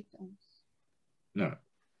capitals. No.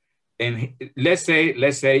 And let's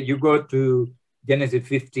say you go to Genesis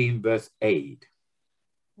 15, verse 8.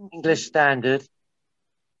 English Standard.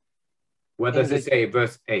 What does it say,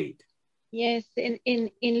 verse 8? Yes, in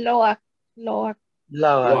lower. Lower.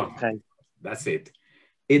 Okay. That's it.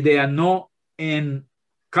 If they are not in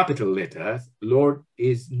capital letters, Lord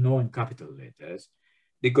is not in capital letters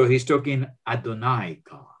because he's talking Adonai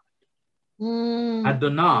God.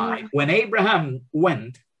 Adonai. When Abraham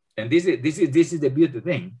went, and this is the beautiful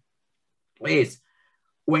thing, is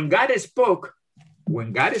when God spoke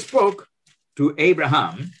to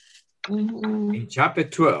Abraham in chapter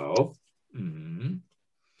 12,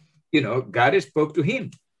 God spoke to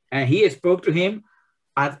him, and he spoke to him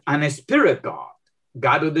as an spirit God.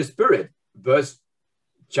 God of the Spirit,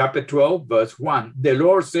 chapter 12, verse 1. The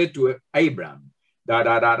Lord said to Abraham,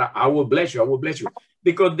 I will bless you, I will bless you.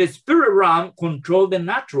 Because the spirit realm controlled the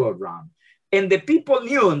natural realm. And the people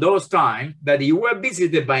knew in those times that you were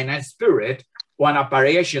visited by an spirit or an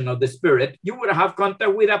apparition of the spirit, you would have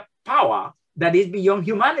contact with a power that is beyond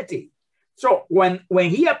humanity. So when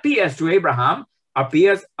he appears to Abraham,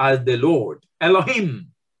 appears as the Lord,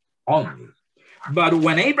 Elohim only. But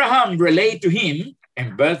when Abraham relayed to him,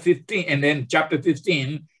 in verse 15, and then chapter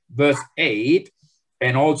 15, verse 8,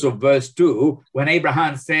 and also verse 2, when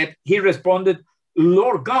Abraham said, he responded,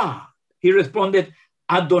 Lord God. He responded,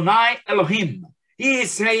 Adonai Elohim. He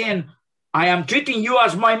is saying, I am treating you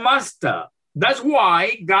as my master. That's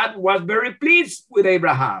why God was very pleased with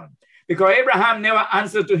Abraham, because Abraham never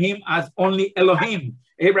answered to him as only Elohim.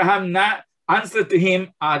 Abraham answered to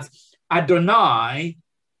him as Adonai,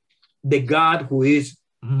 the God who is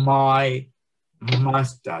my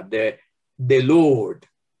master, the Lord,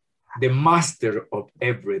 the master of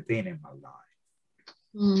everything in my life.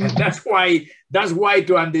 And that's why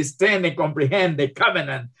to understand and comprehend the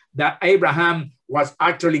covenant that Abraham was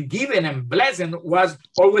actually given and blessing was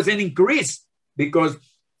always an increase, because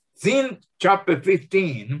since chapter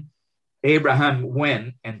 15, Abraham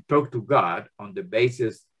went and talked to God on the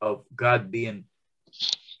basis of God being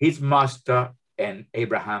his master and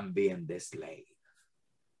Abraham being the slave.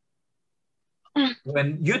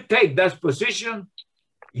 When you take that position,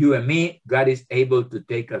 you and me, God is able to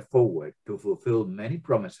take us forward to fulfill many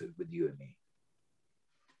promises with you and me.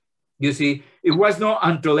 You see, it was not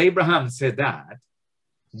until Abraham said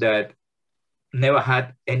that never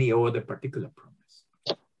had any other particular promise.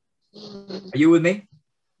 Are you with me?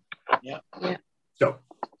 Yeah. So,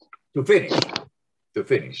 to finish,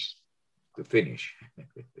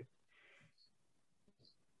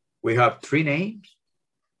 we have three names: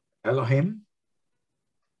 Elohim,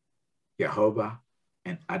 Yahweh,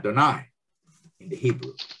 and Adonai in the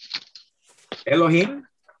Hebrew. Elohim,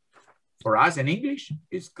 for us in English,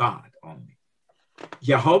 is God only.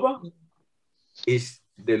 Yahweh is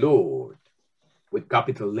the Lord with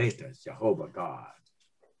capital letters, Jehovah God.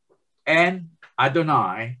 And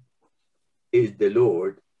Adonai is the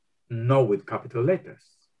Lord, not with capital letters.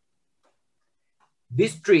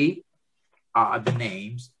 These three are the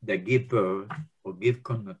names that give birth or give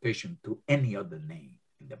connotation to any other name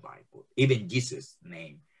in the Bible. Even Jesus'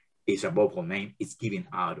 name is above all name. It's given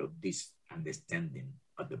out of this understanding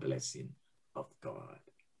of the blessing of God.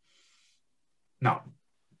 Now,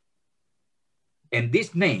 in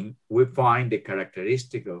this name, we find the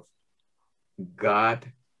characteristic of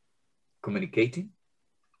God communicating,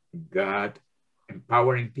 God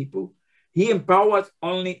empowering people. He empowers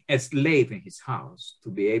only a slave in his house to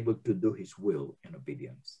be able to do his will in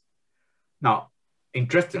obedience. Now,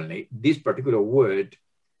 interestingly, this particular word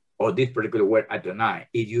Adonai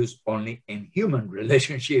is used only in human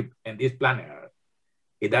relationship in this planet Earth.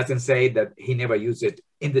 It doesn't say that he never used it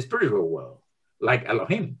in the spiritual world, like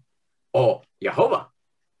Elohim or Yahweh.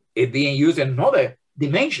 It's being used in other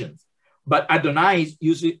dimensions. But Adonai is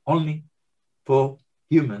used only for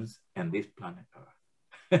humans and this planet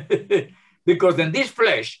Earth. Because in this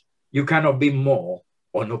flesh, you cannot be more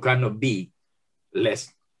or you cannot be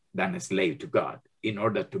less than a slave to God in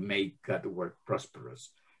order to make God work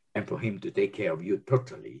prosperous and for him to take care of you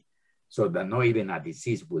totally, so that not even a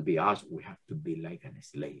disease will be ours. We have to be like a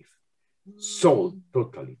slave, sold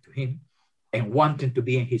totally to him and wanting to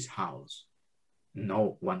be in his house,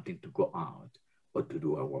 not wanting to go out or to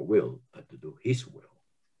do our will, but to do his will.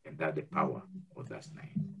 And that's the power of that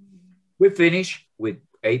name. We finish with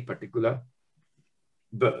a particular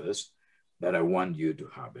verse that I want you to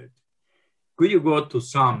have it. Could you go to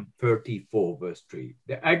Psalm 34, verse 3?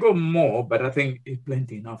 I go more, but I think it's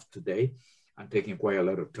plenty enough today. I'm taking quite a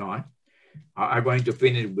lot of time. I'm going to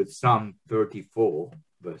finish with Psalm 34,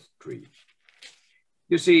 verse 3.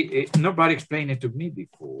 You see, nobody explained it to me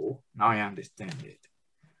before. Now I understand it.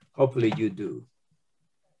 Hopefully you do.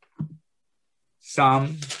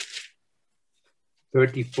 Psalm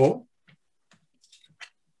 34.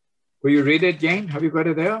 Will you read it, Jane? Have you got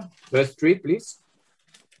it there? Verse 3, please.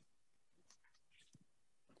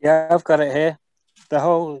 Yeah, I've got it here. The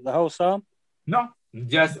whole psalm? No,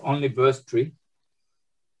 just only verse 3.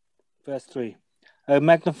 Verse 3. Oh,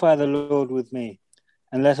 magnify the Lord with me,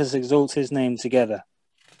 and let us exalt his name together.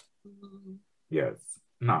 Yes.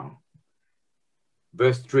 Now,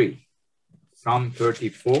 verse 3. Psalm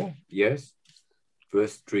 34, yes.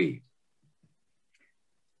 Verse 3.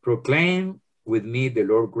 Proclaim with me the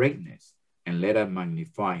Lord's greatness, and let us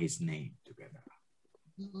magnify his name together.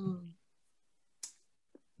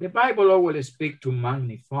 The Bible always speaks to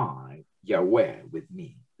magnify Yahweh with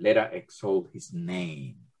me. Let us exalt his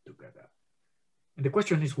name together. And the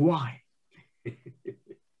question is why?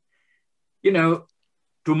 You know,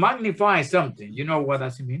 to magnify something, you know what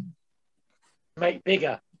does it mean? Make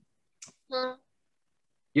bigger.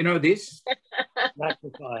 You know this?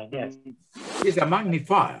 Magnify, yes. It's a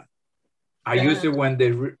magnifier. I use it when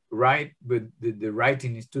they write, but the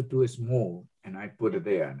writing is too small, and I put it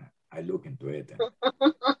there and I look into it.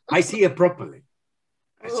 And I see it properly.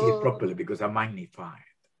 I see it properly because I magnify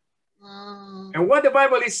it. And what the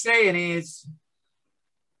Bible is saying is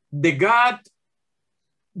the God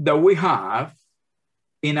that we have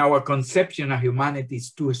in our conception of humanity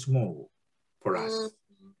is too small. for us.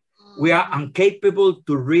 We are incapable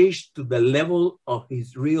to reach to the level of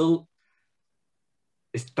his real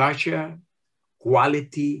stature,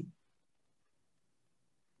 quality,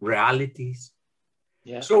 realities.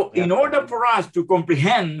 Yeah. So in order for us to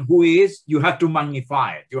comprehend who he is, you have to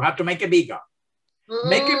magnify it. You have to make it bigger.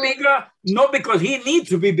 Make it bigger, not because he needs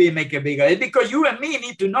to make it bigger. It's because you and me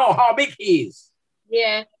need to know how big he is.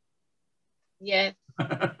 Yeah. Yes.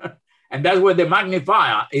 And that's where the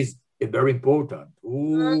magnifier is very important.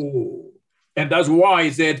 Ooh. And that's why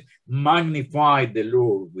he said, magnify the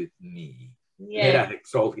Lord with me. Let us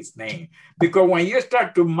exalt his name. Because when you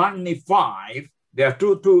start to magnify, there are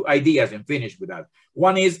two ideas and finish with that.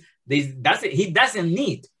 One is he doesn't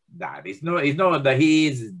need that. It's not that he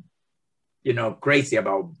is, crazy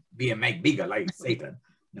about being made bigger like Satan.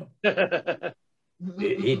 No.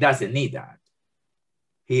 He doesn't need that.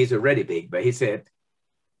 He is already big, but he said,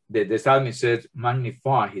 the psalmist says,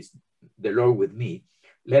 magnify the Lord with me.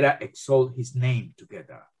 Let us exalt his name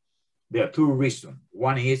together. There are two reasons.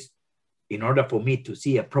 One is, in order for me to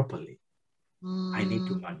see it properly, I need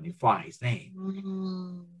to magnify his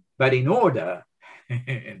name. But in order,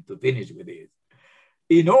 and to finish with this,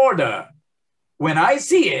 in order, when I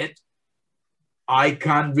see it, I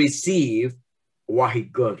can receive what he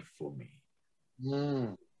got for me.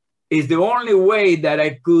 It's the only way that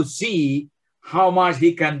I could see how much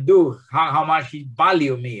he can do, how much he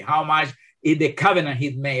value me, how much is the covenant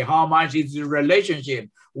he's made, how much is the relationship,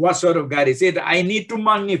 what sort of God is it. I need to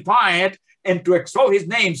magnify it and to exalt his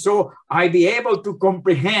name so I be able to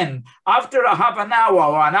comprehend. After a half an hour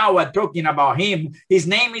or an hour talking about him, his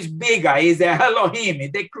name is bigger. He's the Elohim,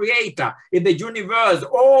 he's the creator, in the universe,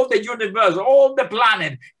 all the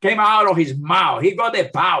planet came out of his mouth. He got the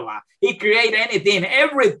power. He created anything.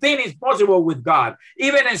 Everything is possible with God.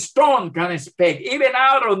 Even a stone can speak. Even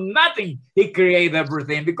out of nothing, he created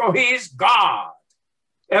everything because he is God.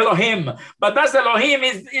 Elohim. But that Elohim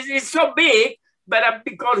is so big, but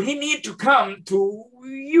because he needs to come to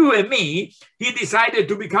you and me, he decided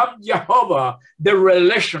to become Jehovah, the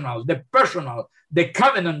relational, the personal, the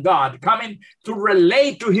covenant God, coming to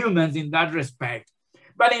relate to humans in that respect.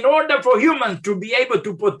 But in order for humans to be able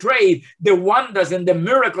to portray the wonders and the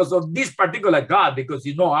miracles of this particular God, because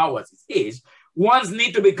ours is, he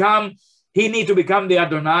need to become the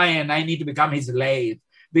Adonai, and I need to become his slave,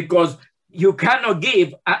 because you cannot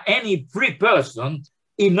give any free person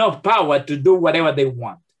enough power to do whatever they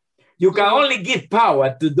want. You can only give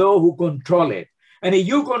power to those who control it. And if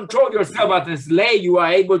you control yourself as a slave, you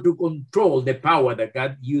are able to control the power that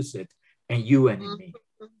God uses and you and in me.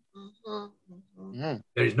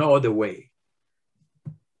 There is no other way.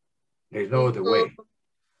 There is no other way.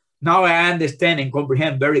 Now I understand and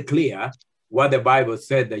comprehend very clear what the Bible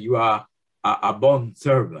said, that you are a bond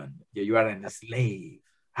servant, that you are a slave.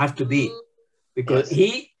 Has to be. Because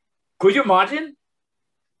could you imagine?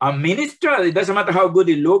 A minister, it doesn't matter how good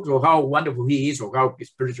he looks or how wonderful he is or how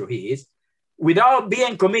spiritual he is, without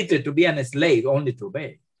being committed to being a slave, only to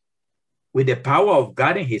obey. With the power of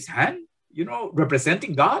God in his hand,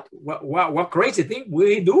 representing God, what crazy thing will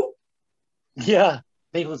he do? Yeah,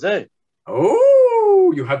 people do.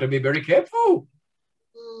 Oh, you have to be very careful.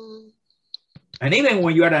 And even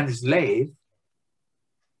when you are a slave,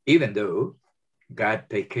 even though God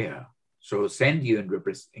take care, so send you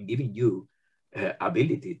and giving you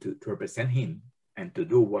ability to represent him and to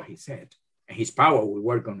do what he said. And his power will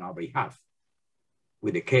work on our behalf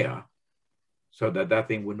with the care, so that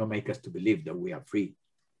thing will not make us to believe that we are free.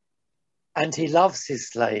 And he loves his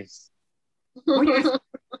slaves. Oh, yes.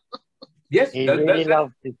 Yes, he really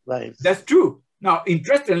loves his slaves. That's true. Now,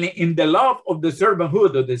 interestingly, in the love of the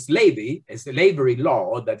servanthood or the slavery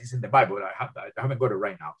law that is in the Bible, I haven't got it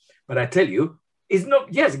right now, but I tell you, it's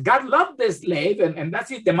not, yes, God loved the slave, and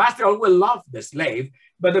that's it. The master always loved the slave.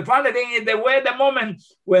 But the funny thing is, the moment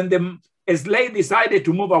when the slave decided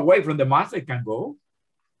to move away from the master, it can go.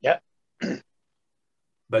 Yeah.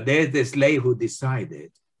 But there's the slave who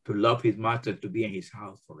decided to love his master, to be in his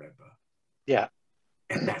house forever. Yeah.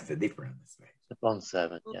 And that's the difference. The bond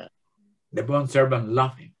servant, yeah. The bond servant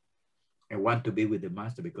love him and want to be with the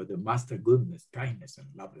master, because the master goodness, kindness, and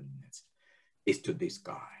loveliness is to this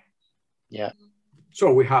guy. Yeah.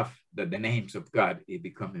 So we have the names of God is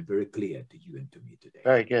becoming very clear to you and to me today.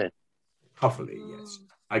 Very good. Hopefully, yes.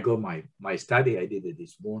 I got my study. I did it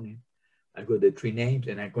this morning. I got the 3 names,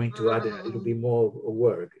 and I'm going to add a little bit more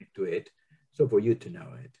work into it. So for you to know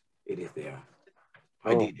it, it is there.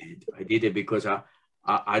 I did it because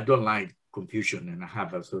I don't like confusion, and I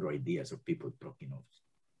have a sort of ideas of people talking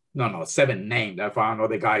of 7 names. I found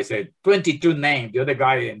another guy said 22 names. The other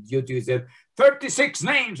guy in YouTube said 36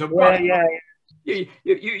 names of God. Yeah.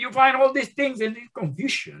 You find all these things in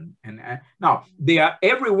confusion. And now, they are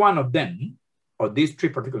every one of them, or these three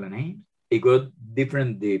particular names, they got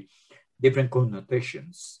different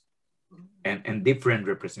connotations and different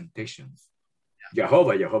representations.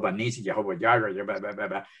 Jehovah, Jehovah Nisi, Jehovah Jireh, blah, blah, blah,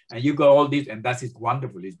 blah. And you got all these, and that is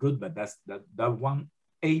wonderful, it's good, but that's that one,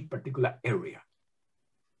 a particular area.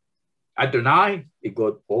 Adonai, it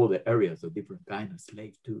got all the areas of different kind of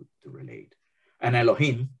slaves to relate. And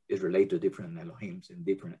Elohim is related to different Elohims in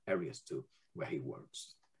different areas too, where he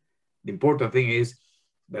works. The important thing is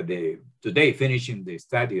that today, finishing the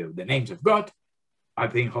study of the names of God, I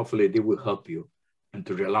think hopefully they will help you and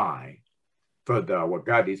to rely further. Our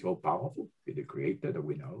God is all powerful, he's the creator that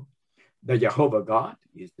we know. The Jehovah God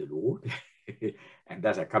is the Lord, and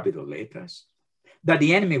that's a capital letters. That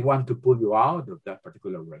the enemy want to pull you out of that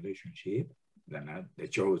particular relationship, then they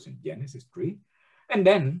chose in Genesis 3. And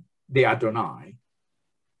then the Adonai,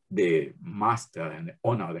 the master and the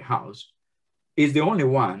owner of the house, is the only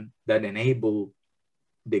one that enable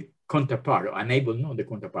the counterpart, or enable not the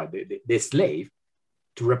counterpart, the slave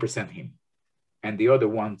to represent him. And the other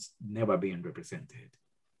ones never being represented.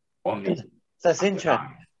 Only that's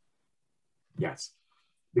interesting. Yes.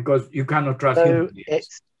 Because you cannot trust human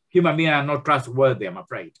beings. Human beings are not trustworthy, I'm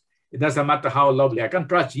afraid. It doesn't matter how lovely. I can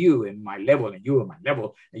trust you in my level and you in my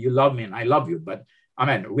level, and you love me and I love you. But I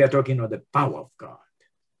mean, we are talking of the power of God.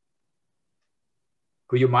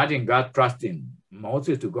 Could you imagine God trusting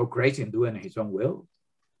Moses to go crazy and doing his own will?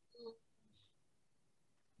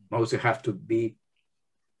 Moses has to be,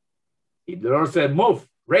 if the Lord said, move,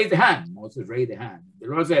 raise the hand, Moses raised the hand. The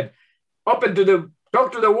Lord said, talk to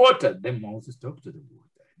the water. Then Moses talked to the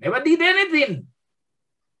water. Never did anything.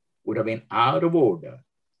 Would have been out of order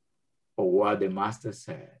of what the master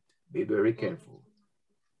said. Be very careful.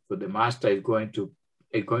 So the master is going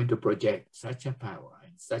to project such a power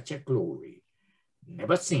and such a glory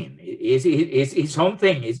never seen. It's his own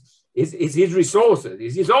thing. It's his resources.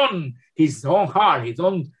 It's his own heart, his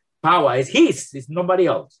own power. It's his. It's nobody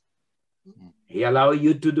else. He allows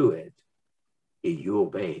you to do it if you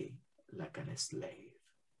obey like a slave.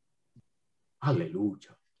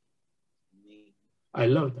 Hallelujah. I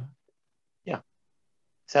love that. Yeah.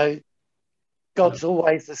 So God's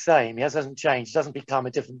always the same. He hasn't changed. He doesn't become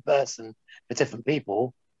a different person for different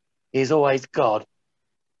people. He's always God.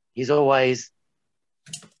 He's always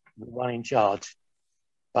the one in charge.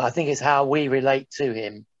 But I think it's how we relate to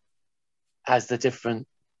him as the different,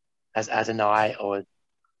 as Adonai or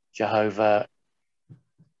Jehovah.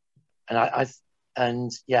 And I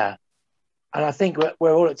think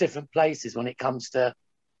we're all at different places when it comes to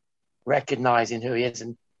recognizing who he is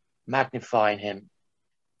and magnifying him.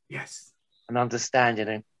 Yes. And understanding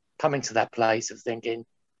and coming to that place of thinking,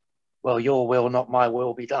 well, your will, not my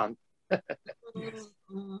will, be done. Yes.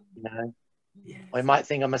 You know, yes. I might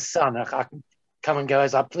think I'm a son. I can come and go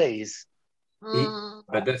as I please.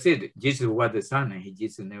 But that's it. Jesus was the son, and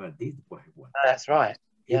Jesus never did what he wanted. That's right.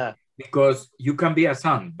 Yeah. Because you can be a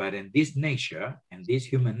son, but in this nature, and this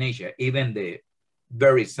human nature, even the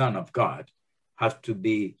very Son of God has to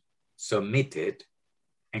be submitted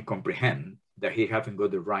and comprehend that he hasn't got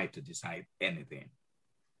the right to decide anything.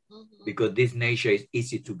 Because this nature is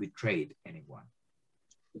easy to betray anyone.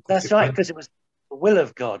 That's right, because it was the will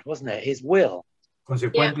of God, wasn't it? His will.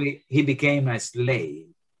 Consequently, he became a slave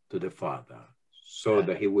to the Father so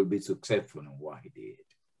that he will be successful in what he did.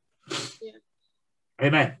 Yeah.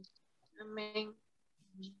 Amen. Amen.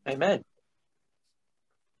 Amen.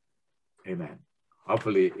 Amen.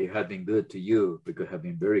 Hopefully it has been good to you because it has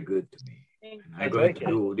been very good to me. And I'm going to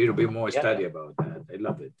do a little bit more study about that. I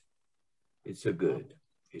love it. It's so good.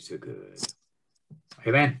 It's so good.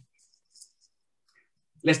 Amen.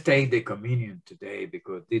 Let's take the communion today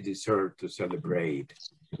because they deserve to celebrate.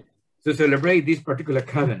 To celebrate this particular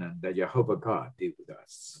covenant that Jehovah God did with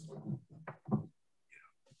us.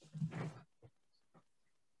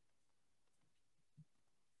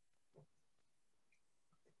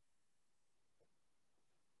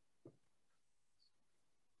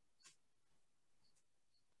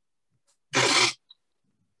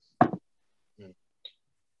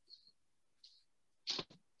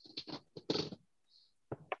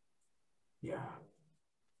 Yeah.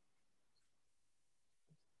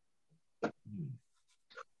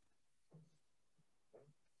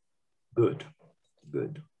 Good,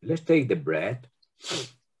 good. Let's take the bread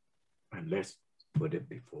and let's put it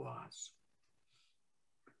before us.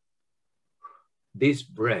 This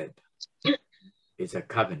bread is a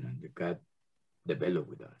covenant that God developed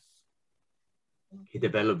with us. He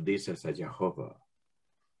developed this as a Jehovah,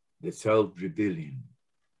 the self-revealing,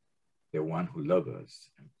 the one who loves us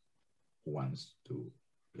and wants to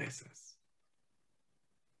bless us.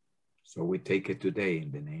 So we take it today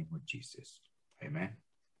in the name of Jesus. Amen.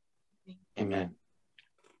 Amen.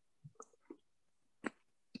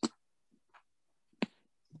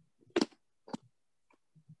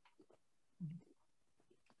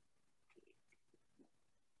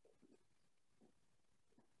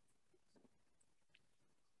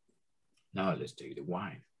 Now let's take the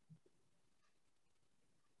wine.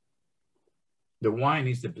 The wine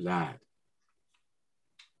is the blood.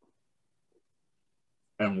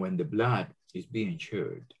 And when the blood is being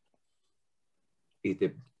shed, it's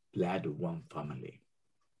the blood of one family.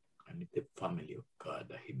 And it's the family of God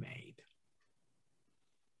that he made.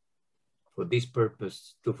 For this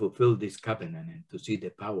purpose, to fulfill this covenant and to see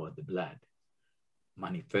the power of the blood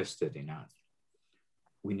manifested in us,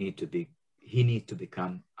 he needs to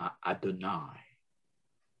become Adonai,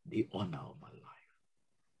 the owner of my life.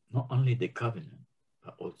 Not only the covenant,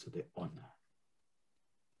 but also the honor.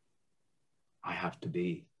 I have to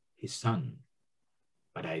be his son,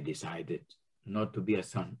 but I decided not to be a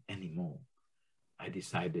son anymore. I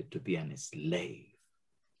decided to be a slave,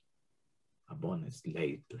 a born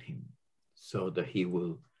slave to him, so that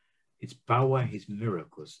his power, his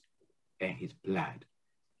miracles, and his blood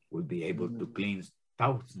will be able to cleanse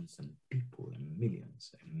thousands and people and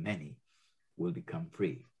millions, and many will become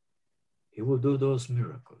free. He will do those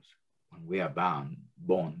miracles when we are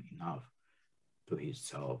born enough to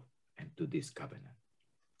himself and to this covenant.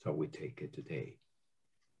 So we take it today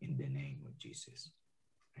in the name of Jesus.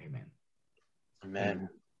 Amen. Amen.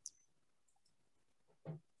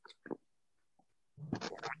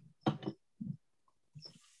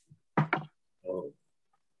 Oh,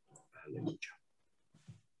 hallelujah.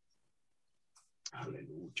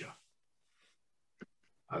 Hallelujah.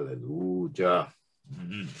 Hallelujah.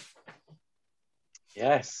 Mm-hmm.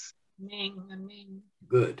 Yes. Amen. Amen.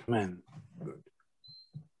 Good. Amen. Good.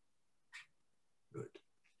 Good.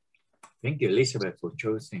 Thank you, Elizabeth, for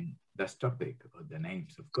choosing that topic about the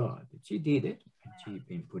names of God. She did it, and she's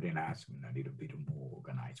been putting us in a little bit more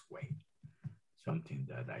organized way. Something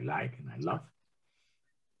that I like and I love.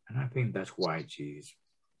 And I think that's why she's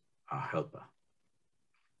a helper.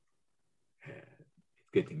 It's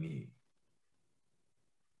getting me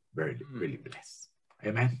very, really blessed.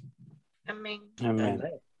 Amen. Amen. Amen.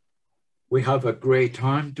 We have a great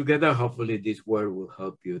time together. Hopefully this word will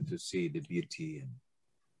help you to see the beauty and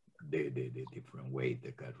the different way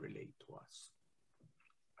that God relates to us.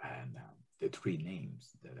 And the three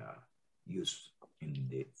names that are used in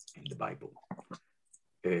the Bible.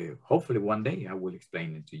 Hopefully one day I will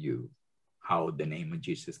explain it to you how the name of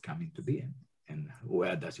Jesus come into being and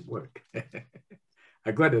where does it work.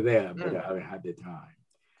 I got it there, but I haven't had the time.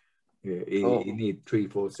 You need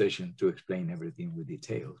 3-4 sessions to explain everything with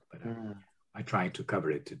details, but I try to cover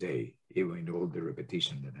it today, even in all the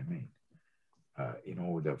repetition that I made, in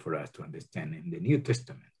order for us to understand in the New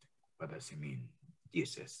Testament what does it mean,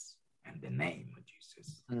 Jesus, and the name of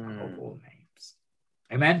Jesus, above all names.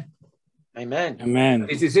 Amen? Amen. Amen.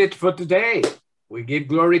 This is it for today. We give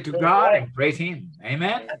glory to God and praise him.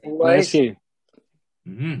 Amen? Bless you.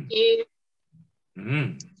 Mm-hmm. Yeah.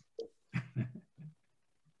 Mm-hmm.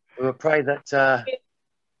 We will pray that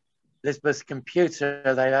Elizabeth's computer,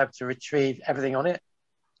 they have to retrieve everything on it.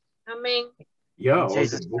 Amen. Yeah, all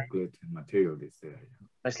Jesus' the booklet and material is there.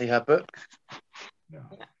 Mostly her book. Yeah.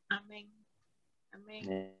 Amen.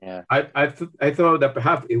 Amen. Yeah. I thought that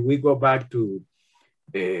perhaps if we go back to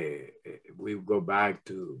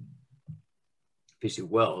Visit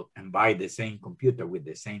World and buy the same computer with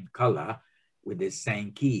the same color, with the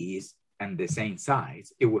same keys and the same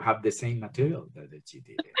size, it would have the same material that she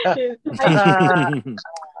did.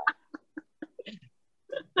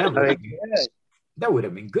 That would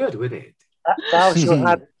have been good, would it?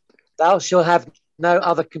 Thou shalt have no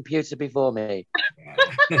other computer before me.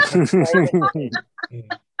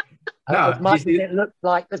 No, as much as it looks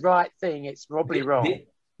like the right thing, it's probably wrong.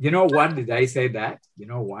 You know why did I say that? You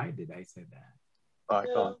know why did I say that? Right,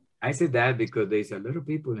 go on. I said that because there's a lot of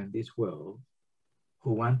people in this world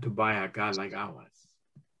who want to buy a car like ours.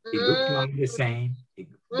 It looks like the same. They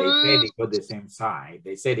say they got the same size.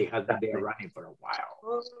 They say they have been there running for a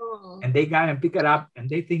while. And they got and pick it up and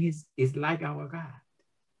they think it's like our God.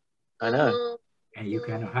 I know. And you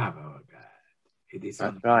cannot have our God. It is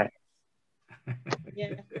That's right.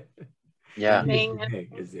 Yeah. Yeah.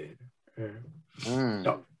 Is it?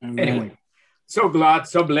 Mm. Anyway, so glad,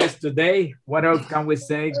 so blessed today. What else can we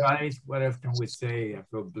say, guys? What else can we say? I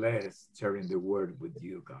feel blessed sharing the word with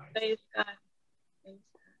you guys. Praise God.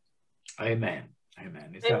 Amen.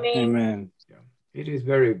 Amen. Amen. Amen. It is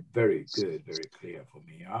very, very good, very clear for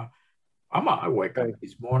me. I wake up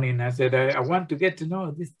this morning and I said, I want to get to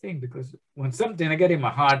know this thing, because when something I get in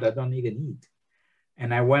my heart, I don't even eat.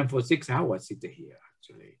 And I went for 6 hours sitting here,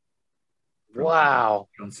 actually. Wow.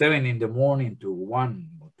 From 7 in the morning to 1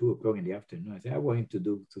 or 2 o'clock in the afternoon. I said, I'm going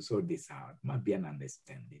to sort this out. Might be an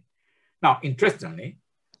understanding. Now, interestingly,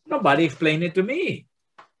 nobody explained it to me.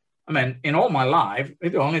 I mean, in all my life,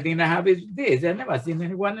 the only thing I have is this. I've never seen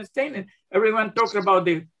anyone explain it. Everyone talks about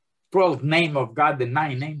the 12 name of God, the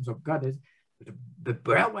 9 names of God.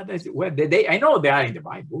 But what is it? Where did they? I know they are in the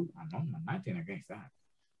Bible. I'm nothing against that.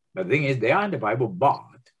 But the thing is, they are in the Bible, but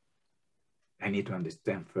I need to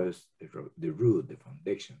understand first the root, the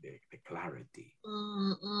foundation, the clarity.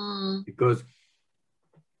 Because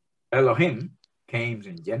Elohim came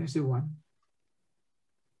in Genesis 1.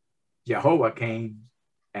 Yahewh came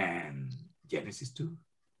in Genesis 2.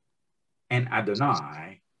 And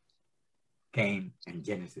Adonai came in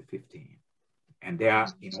Genesis 15. And they are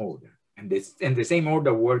in order. And the same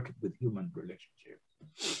order work with human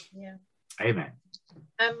relationships. Yeah. Amen.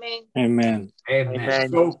 Amen. Amen. Amen.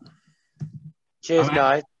 So, cheers,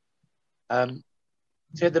 guys. To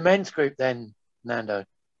the men's group then, Nando.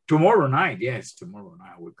 Tomorrow night, yes. Tomorrow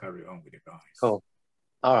night we'll carry on with the guys. Cool.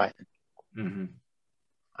 All right. Mm-hmm.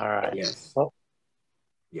 All right. Yes. Well,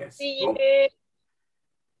 yes. See you. Okay,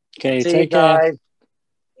 see take you care. guys.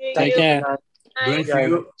 Take care. Bless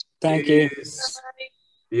you. Thank you.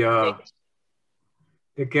 Yeah.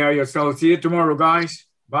 Take care of yourself. See you tomorrow, guys.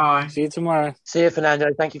 Bye. See you tomorrow. See you,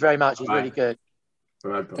 Fernando. Thank you very much. He's Bye. really good.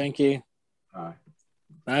 Welcome. Thank you. Bye.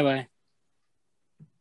 Bye-bye.